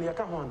the people near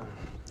Kahana.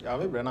 I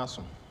will bring us.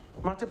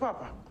 Mate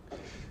Papa.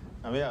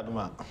 I mean,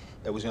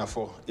 I was in a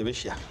four,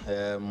 Evisha.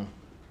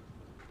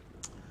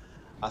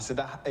 I said,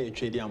 a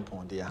trading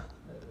upon dear.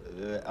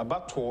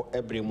 About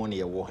every money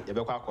a war, a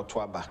Baka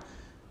Twaba.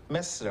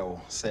 Mesro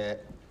say,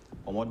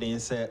 or more than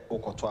say,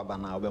 Okotwaba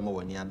now,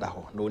 Bemo near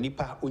Daho. No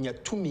nipa,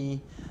 unya to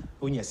me,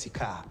 unya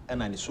sika,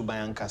 and I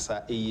Subayan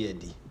Casa a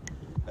yedi.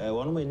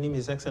 One of my name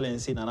is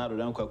Excellency, and another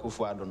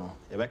akufo-addo no.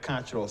 If I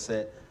can't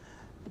say,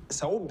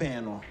 so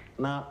beno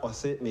na or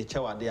say, me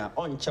chawadia,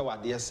 on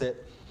chawadia say,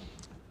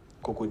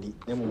 Kokodi,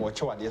 name watch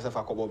chawadia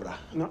for Cobobra.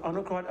 No, I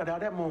don't quite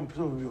other mom,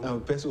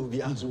 person will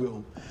be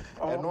answered.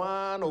 And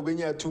one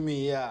obey to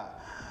me, yeah.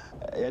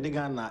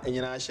 Yadigana, and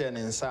you share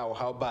and sow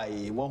how by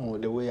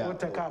one the way I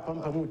take up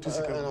and to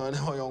Sika,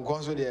 no,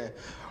 consul there,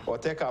 or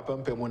take up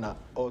and Pemuna,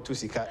 or to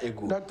Sika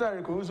ego.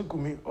 Dr.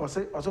 Kumi, or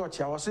say, or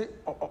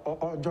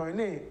join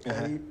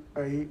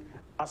a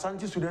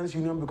Asante Students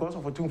Union because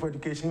of a tune for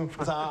education.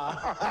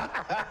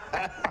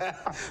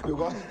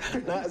 Because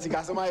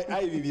that's my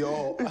Ivy.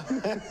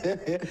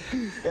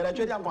 And I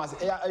trade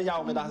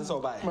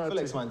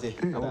Felix Mantey.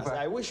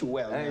 I wish you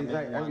well.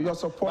 Your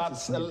support.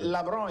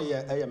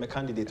 Labron, I am a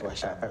candidate to a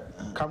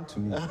come to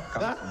me.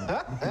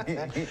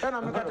 And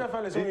I'm a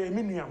fellow, so a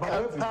minion.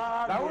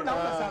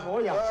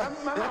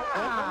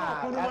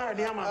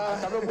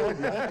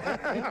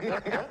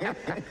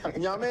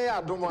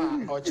 Yamea Duma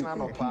or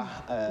Chanapa.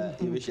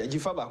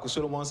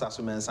 Solomon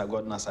Sasumens, I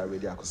got Nasa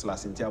Radio,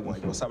 Coslas in Tiago,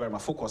 was my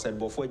focus and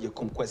before you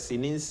come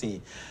questioning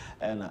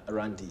and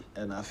Randy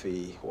and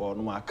Afe or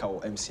Numaka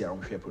or MCR on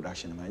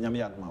production.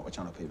 Yamia, what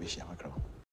channel pay